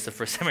understand this the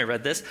first time I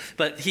read this.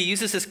 But he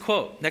uses this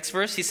quote. Next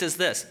verse, he says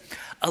this.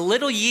 A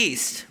little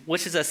yeast,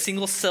 which is a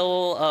single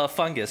cell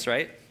fungus,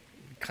 right?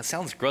 It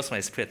sounds gross when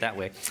I put it that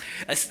way.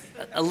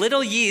 A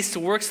little yeast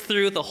works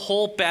through the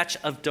whole batch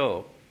of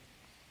dough.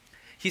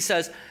 He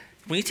says,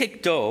 when you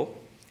take dough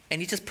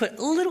and you just put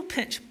a little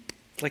pinch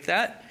like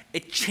that,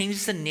 it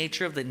changes the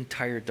nature of the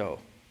entire dough.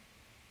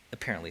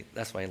 Apparently,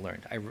 that's what I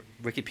learned.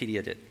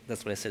 Wikipedia did.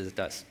 That's what I said it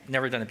does.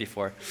 Never done it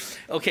before.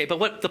 Okay, but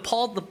what the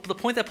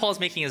point that Paul is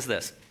making is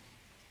this.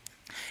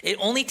 It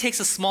only takes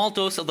a small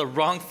dose of the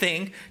wrong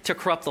thing to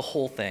corrupt the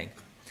whole thing.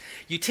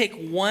 You take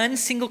one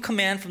single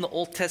command from the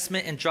Old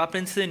Testament and drop it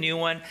into the new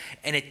one,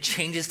 and it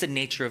changes the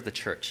nature of the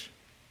church.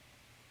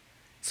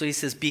 So he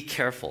says, be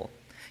careful.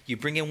 You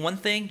bring in one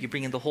thing, you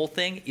bring in the whole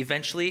thing,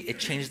 eventually it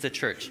changes the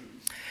church.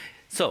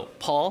 So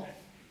Paul,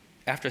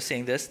 after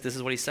saying this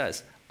is what he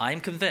says. I'm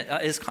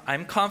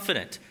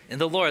confident in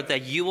the Lord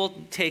that you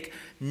will take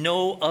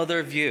no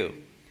other view.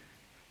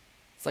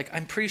 It's like,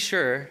 I'm pretty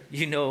sure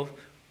you know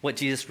what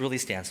Jesus really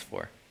stands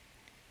for.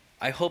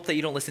 I hope that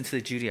you don't listen to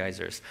the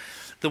Judaizers.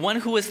 The one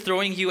who is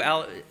throwing you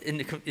out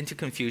into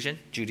confusion,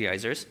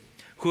 Judaizers,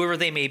 whoever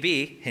they may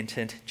be, hint,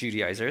 hint,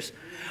 Judaizers,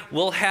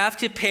 will have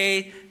to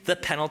pay the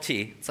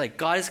penalty. It's like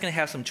God is going to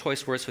have some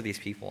choice words for these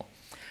people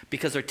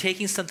because they're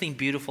taking something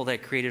beautiful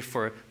that created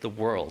for the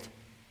world,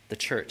 the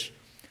church,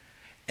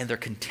 and they're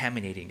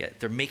contaminating it.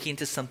 They're making it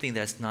into something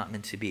that's not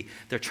meant to be.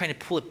 They're trying to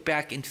pull it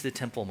back into the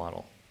temple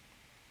model.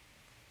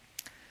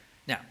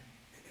 Now,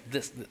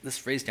 this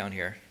phrase down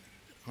here,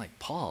 I'm like,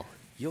 Paul,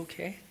 you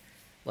okay?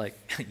 Like,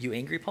 you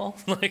angry, Paul?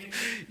 Like,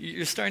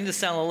 you're starting to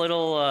sound a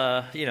little,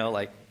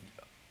 like,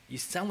 you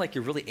sound like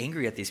you're really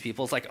angry at these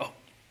people. It's like, oh,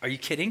 are you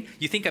kidding?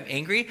 You think I'm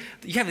angry?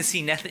 You haven't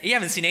seen nothing. You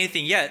haven't seen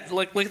anything yet.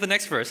 Look at the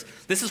next verse.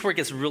 This is where it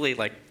gets really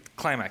like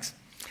climax.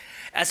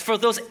 As for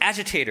those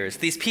agitators,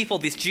 these people,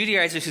 these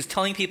Judaizers who's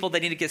telling people they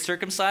need to get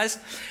circumcised,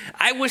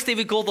 I wish they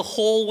would go the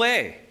whole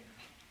way.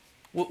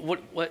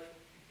 What?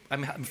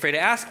 I'm afraid to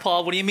ask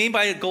Paul, what do you mean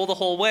by go the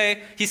whole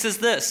way? He says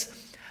this,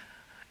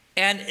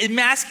 and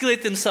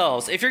emasculate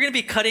themselves. If you're going to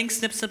be cutting,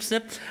 snip, snip,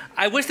 snip,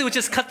 I wish they would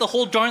just cut the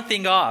whole darn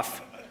thing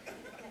off.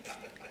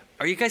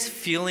 Are you guys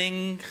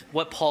feeling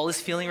what Paul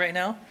is feeling right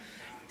now?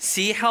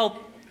 See how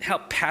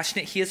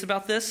passionate he is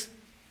about this?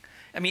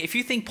 I mean, if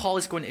you think Paul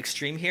is going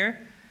extreme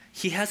here,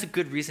 he has a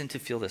good reason to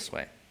feel this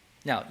way.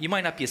 Now, you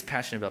might not be as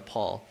passionate about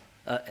Paul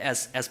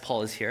as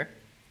Paul is here.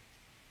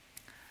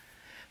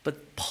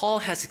 But Paul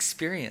has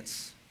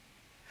experience.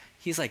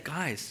 He's like,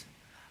 guys,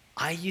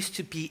 I used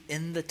to be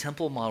in the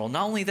temple model.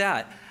 Not only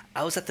that,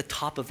 I was at the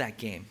top of that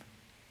game.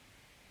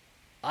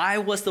 I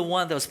was the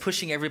one that was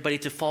pushing everybody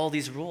to follow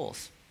these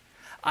rules.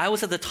 I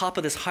was at the top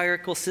of this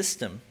hierarchical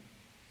system.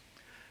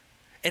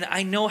 And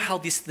I know how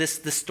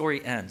this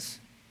story ends.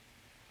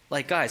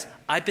 Like, guys,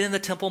 I've been in the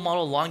temple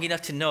model long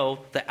enough to know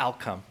the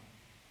outcome.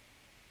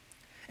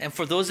 And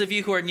for those of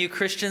you who are new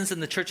Christians in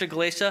the Church of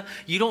Galatia,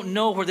 you don't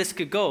know where this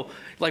could go.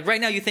 Like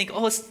right now you think,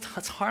 oh,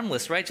 it's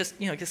harmless, right? Just,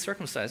 get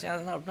circumcised.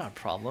 Yeah, not a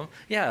problem.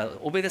 Yeah,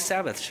 obey the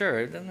Sabbath,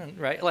 sure,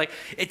 right? Like,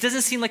 it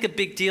doesn't seem like a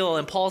big deal.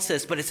 And Paul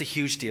says, but it's a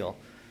huge deal.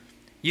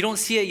 You don't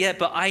see it yet,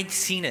 but I've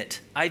seen it.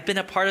 I've been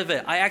a part of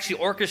it. I actually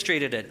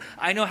orchestrated it.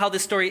 I know how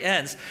this story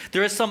ends.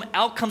 There are some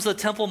outcomes of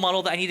the temple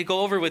model that I need to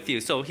go over with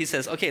you. So he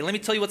says, okay, let me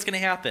tell you what's going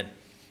to happen.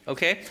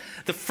 Okay?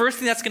 The first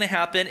thing that's going to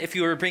happen if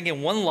you were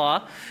bringing one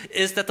law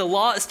is that the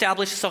law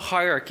establishes a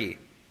hierarchy.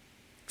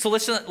 So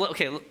it's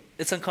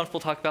uncomfortable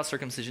to talk about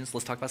circumcision, so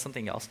let's talk about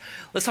something else.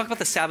 Let's talk about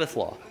the Sabbath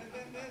law.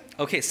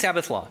 Okay,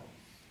 Sabbath law.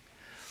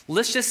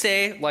 Let's just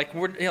say, like,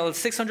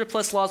 600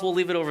 plus laws, we'll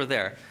leave it over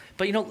there.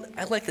 But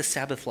I like the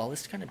Sabbath law.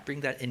 Let's kind of bring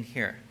that in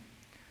here.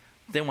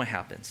 Then what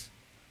happens?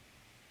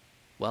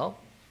 Well,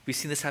 we've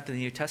seen this happen in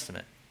the New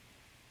Testament.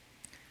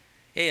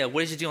 Hey,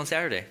 what did you do on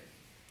Saturday?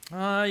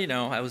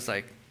 I was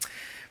like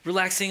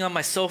relaxing on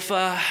my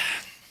sofa.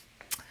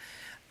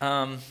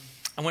 I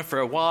went for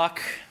a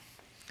walk,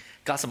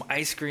 got some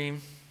ice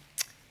cream.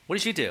 What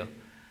did you do?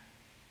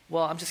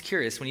 Well, I'm just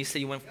curious. When you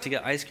say you went to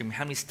get ice cream,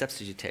 how many steps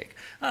did you take?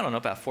 I don't know,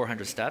 about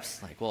 400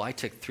 steps. Like, well, I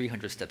took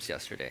 300 steps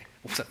yesterday.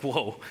 I was like,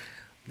 whoa.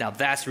 Now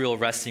that's real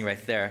resting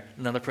right there.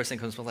 Another person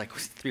comes with like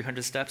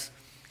 300 steps.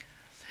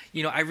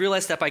 I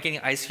realized that by getting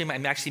ice cream,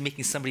 I'm actually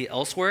making somebody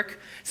else work.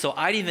 So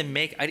I didn't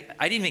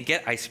even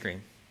get ice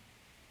cream.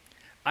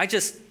 I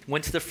just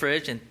went to the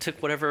fridge and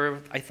took whatever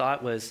I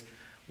thought was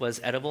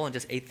edible and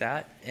just ate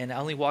that. And I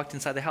only walked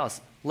inside the house,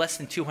 less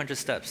than 200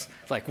 steps.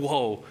 Like,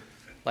 whoa,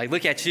 like,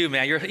 look at you,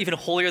 man. You're even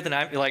holier than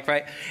I'm, like,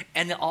 right?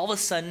 And then all of a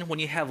sudden, when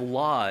you have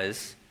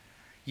laws,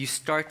 you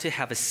start to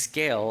have a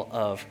scale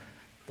of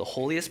the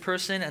holiest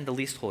person and the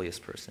least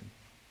holiest person,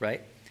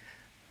 right?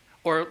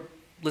 Or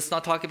let's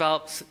not talk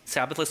about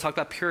Sabbath, let's talk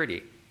about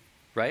purity,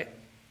 right?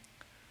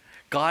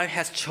 God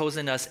has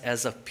chosen us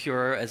as a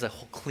pure, as a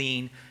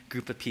clean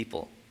group of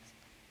people.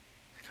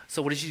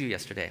 So what did you do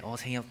yesterday? Oh, I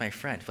was hanging out with my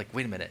friend. Like,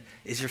 wait a minute.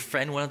 Is your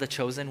friend one of the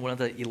chosen, one of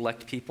the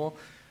elect people?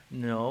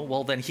 No.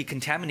 Well, then he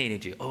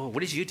contaminated you. Oh, what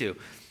did you do?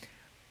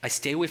 I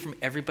stayed away from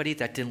everybody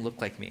that didn't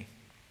look like me.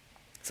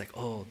 It's like,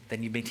 oh,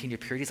 then you maintained your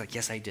purity? It's like,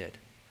 yes, I did.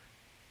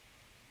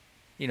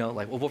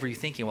 Like, well, what were you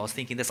thinking? Well, I was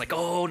thinking this, like,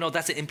 oh, no,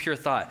 that's an impure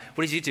thought.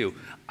 What did you do?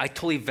 I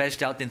totally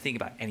vegged out, didn't think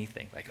about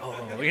anything. Like, oh,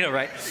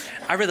 right?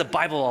 I read the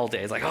Bible all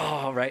day. It's like,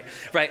 oh, right?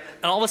 And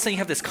all of a sudden you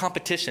have this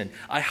competition.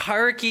 A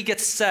hierarchy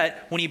gets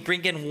set when you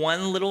bring in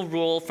one little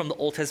rule from the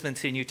Old Testament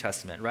to the New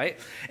Testament, right?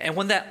 And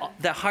when that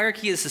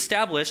hierarchy is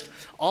established,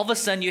 all of a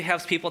sudden you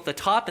have people at the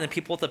top and the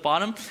people at the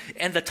bottom.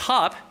 And the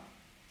top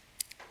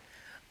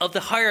of the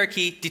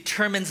hierarchy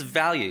determines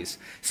values.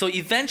 So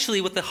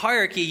eventually with the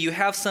hierarchy, you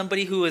have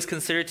somebody who is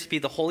considered to be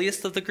the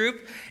holiest of the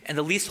group and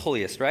the least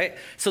holiest, right?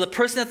 So the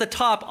person at the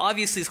top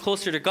obviously is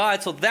closer to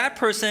God. So that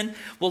person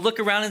will look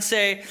around and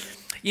say,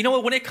 you know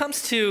what, when it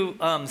comes to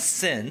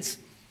sins,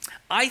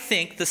 I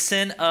think the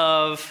sin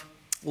of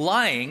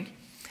lying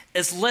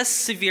is less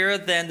severe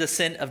than the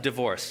sin of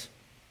divorce.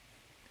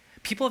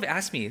 People have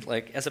asked me,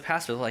 like, as a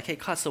pastor, they're like, hey,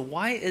 Kot, so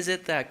why is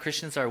it that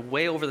Christians are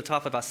way over the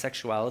top about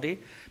sexuality,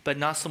 but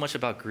not so much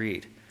about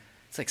greed?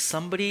 It's like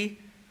somebody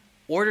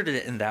ordered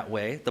it in that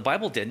way. The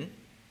Bible didn't,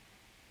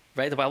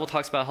 right? The Bible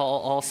talks about how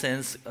all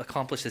sins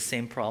accomplish the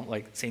same problem,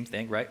 like same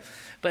thing, right?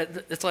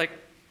 But it's like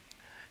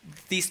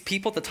these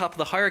people at the top of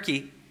the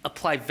hierarchy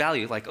apply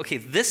value. Like, okay,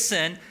 this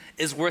sin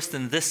is worse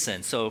than this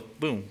sin. So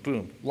boom,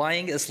 boom.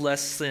 Lying is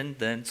less sin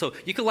than, so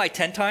you could lie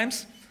 10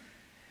 times,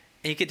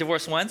 and you get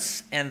divorced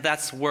once, and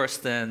that's worse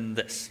than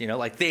this.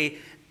 Like they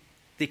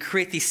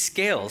create these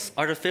scales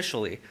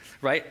artificially,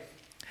 right?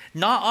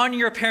 Not honoring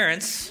your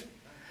parents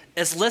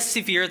is less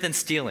severe than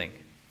stealing.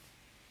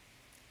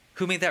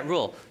 Who made that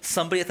rule?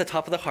 Somebody at the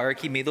top of the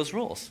hierarchy made those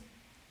rules.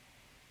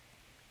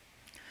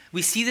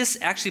 We see this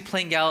actually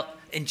playing out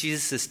in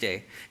Jesus'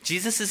 day.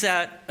 Jesus is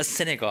at a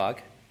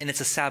synagogue, and it's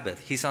a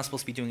Sabbath. He's not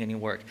supposed to be doing any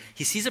work.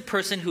 He sees a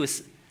person who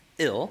is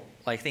ill.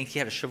 I think he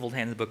had a shriveled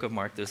hand in the book of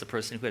Mark. There's a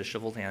person who had a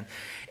shriveled hand.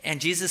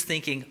 And Jesus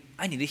thinking,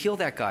 I need to heal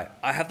that guy.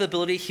 I have the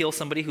ability to heal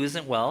somebody who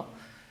isn't well.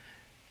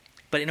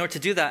 But in order to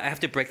do that, I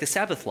have to break the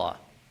Sabbath law.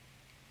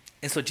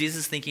 And so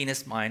Jesus thinking in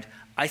his mind,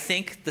 I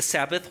think the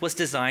Sabbath was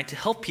designed to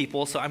help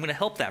people, so I'm going to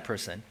help that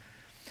person.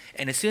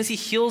 And as soon as he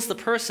heals the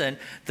person,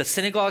 the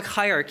synagogue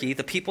hierarchy,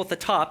 the people at the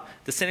top,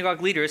 the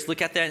synagogue leaders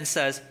look at that and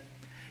says,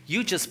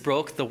 you just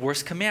broke the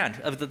worst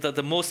command, of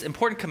the most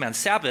important command,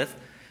 Sabbath.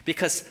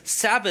 Because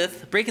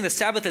breaking the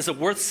Sabbath is a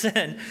worse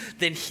sin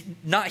than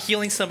not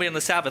healing somebody on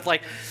the Sabbath.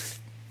 Like,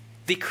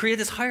 they create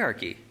this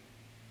hierarchy.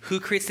 Who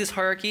creates this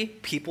hierarchy?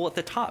 People at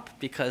the top,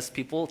 because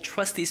people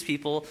trust these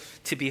people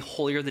to be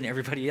holier than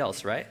everybody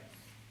else, right?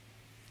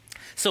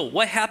 So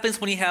what happens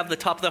when you have the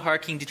top of the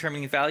hierarchy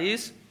determining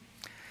values?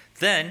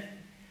 Then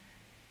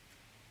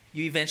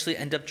you eventually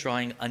end up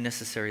drawing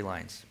unnecessary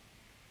lines.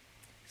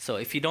 So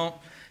if you don't,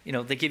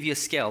 they give you a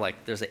scale,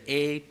 like there's an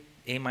A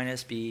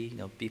minus, B,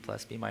 B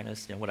plus, B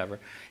minus, whatever.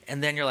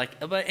 And then you're like,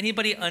 but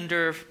anybody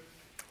under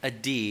a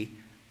D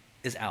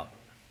is out.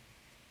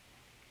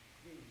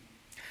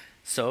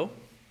 So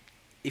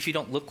if you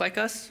don't look like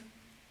us,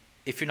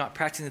 if you're not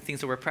practicing the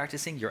things that we're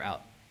practicing, you're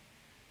out.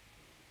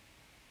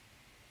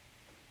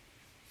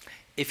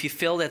 If you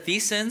failed at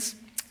these sins,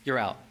 you're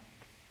out.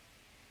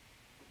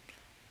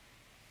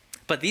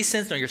 But these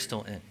sins, no, you're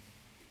still in.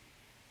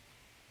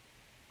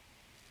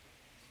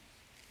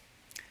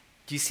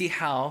 Do you see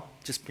how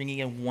just bringing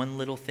in one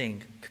little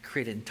thing could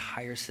create an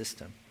entire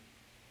system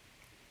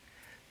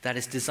that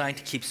is designed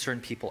to keep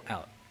certain people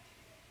out,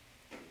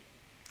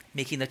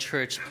 making the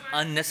church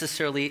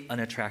unnecessarily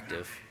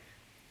unattractive?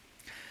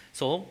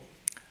 So,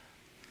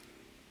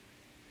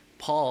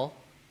 Paul,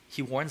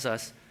 he warns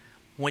us,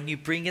 when you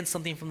bring in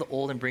something from the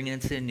old and bring it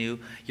into the new,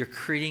 you're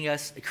bringing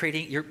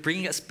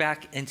us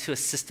back into a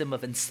system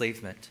of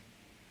enslavement.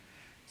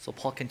 So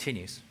Paul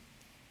continues,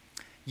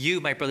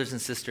 you, my brothers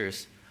and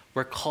sisters,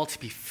 we're called to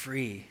be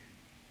free.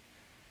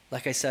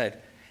 Like I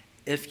said,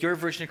 if your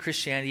version of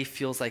Christianity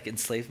feels like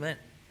enslavement,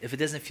 if it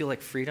doesn't feel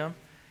like freedom,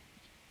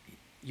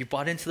 you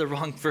bought into the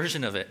wrong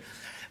version of it.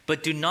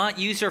 But do not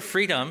use your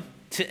freedom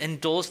to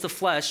indulge the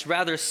flesh,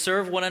 rather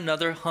serve one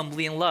another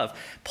humbly in love.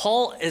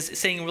 Paul is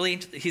saying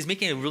he's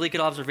making a really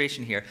good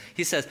observation here.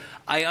 He says,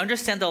 I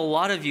understand that a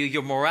lot of you,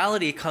 your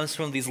morality comes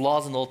from these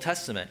laws in the Old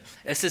Testament.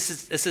 It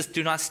says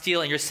do not steal,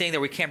 and you're saying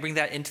that we can't bring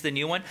that into the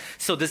new one.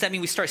 So does that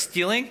mean we start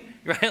stealing?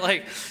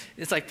 Right?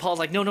 It's like Paul's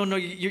like, no,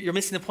 you're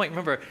missing the point.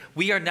 Remember,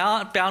 we are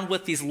not bound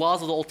with these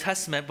laws of the Old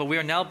Testament, but we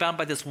are now bound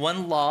by this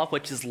one law,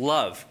 which is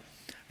love.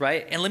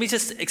 Right? And let me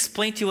just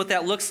explain to you what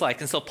that looks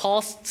like. And so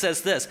Paul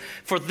says this,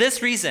 for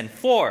this reason,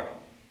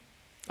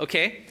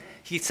 okay?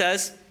 He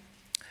says,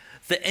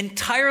 the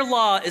entire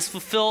law is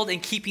fulfilled in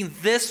keeping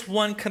this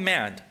one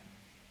command.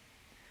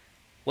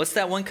 What's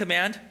that one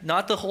command?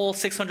 Not the whole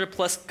 600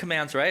 plus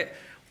commands, right?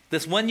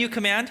 This one new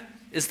command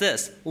is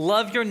this,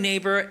 love your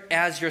neighbor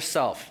as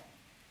yourself.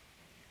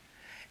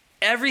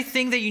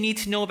 Everything that you need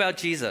to know about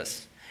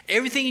Jesus,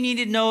 everything you need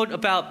to know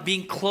about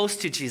being close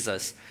to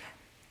Jesus,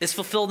 is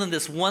fulfilled in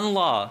this one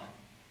law.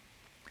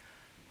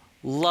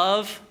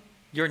 Love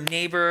your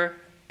neighbor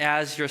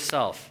as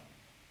yourself.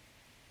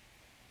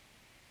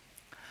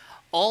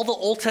 All the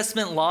Old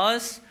Testament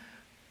laws,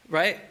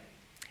 right,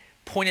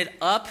 pointed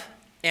up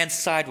and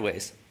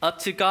sideways, up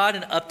to God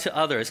and up to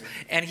others.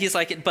 And he's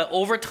like, but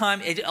over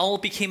time, it all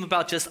became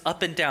about just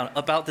up and down,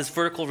 about this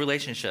vertical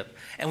relationship.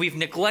 And we've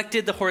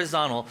neglected the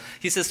horizontal.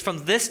 He says,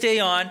 from this day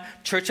on,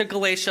 Church of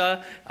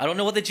Galatia, I don't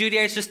know what the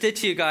Judaizers just did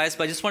to you guys,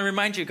 but I just want to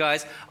remind you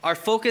guys, our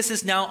focus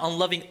is now on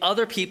loving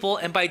other people.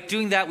 And by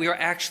doing that, we are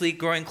actually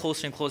growing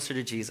closer and closer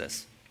to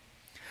Jesus.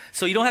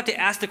 So you don't have to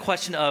ask the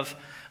question of,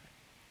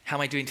 how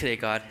am I doing today,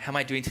 God? How am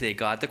I doing today,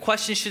 God? The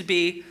question should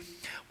be,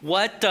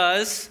 what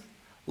does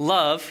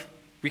love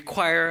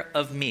require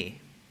of me?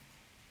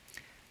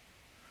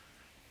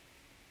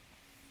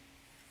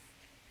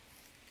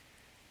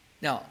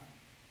 Now,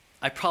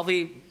 I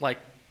probably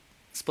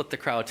split the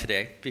crowd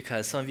today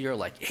because some of you are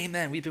like,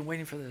 amen, we've been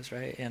waiting for this,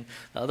 right? And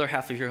the other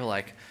half of you are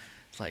like,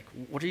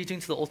 what are you doing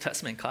to the Old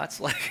Testament, Kotz?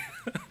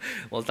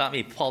 Well, it's not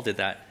me. Paul did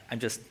that. I'm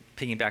just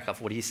picking back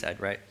off what he said,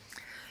 right?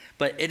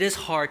 But it is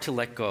hard to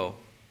let go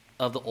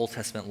of the Old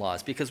Testament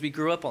laws because we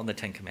grew up on the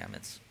Ten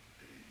Commandments,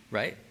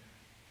 right?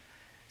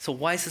 So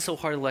why is it so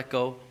hard to let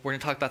go? We're going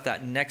to talk about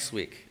that next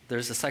week.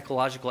 There's a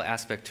psychological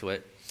aspect to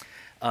it.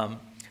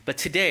 But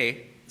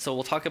today, so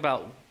we'll talk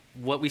about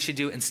what we should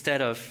do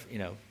instead of,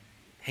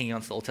 hanging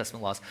on to the Old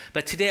Testament laws.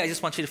 But today, I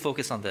just want you to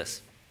focus on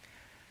this.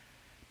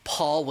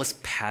 Paul was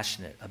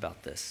passionate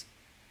about this.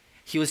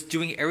 He was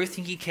doing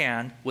everything he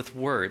can with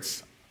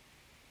words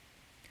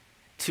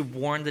to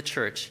warn the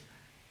church,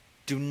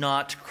 do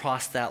not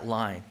cross that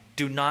line.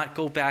 Do not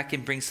go back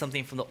and bring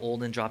something from the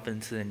old and drop it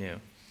into the new.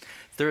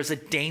 There is a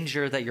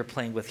danger that you're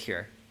playing with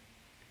here.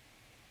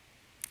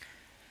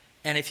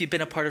 And if you've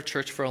been a part of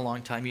church for a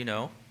long time, you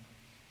know.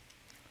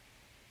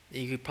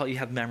 You probably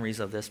have memories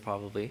of this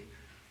probably,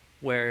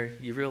 where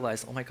you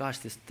realize, oh my gosh,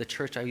 the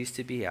church I used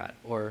to be at,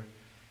 or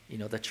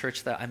the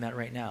church that I'm at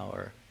right now,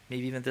 or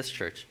maybe even this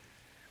church.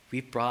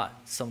 We brought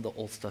some of the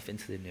old stuff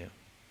into the new.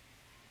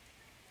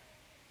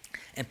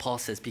 And Paul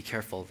says, be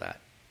careful of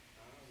that.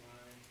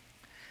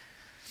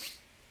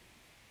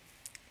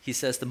 He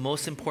says the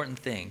most important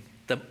thing,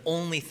 the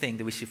only thing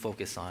that we should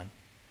focus on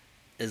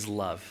is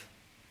love.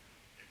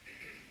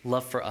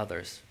 Love for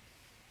others.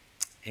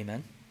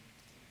 Amen?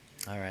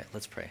 All right,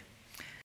 let's pray.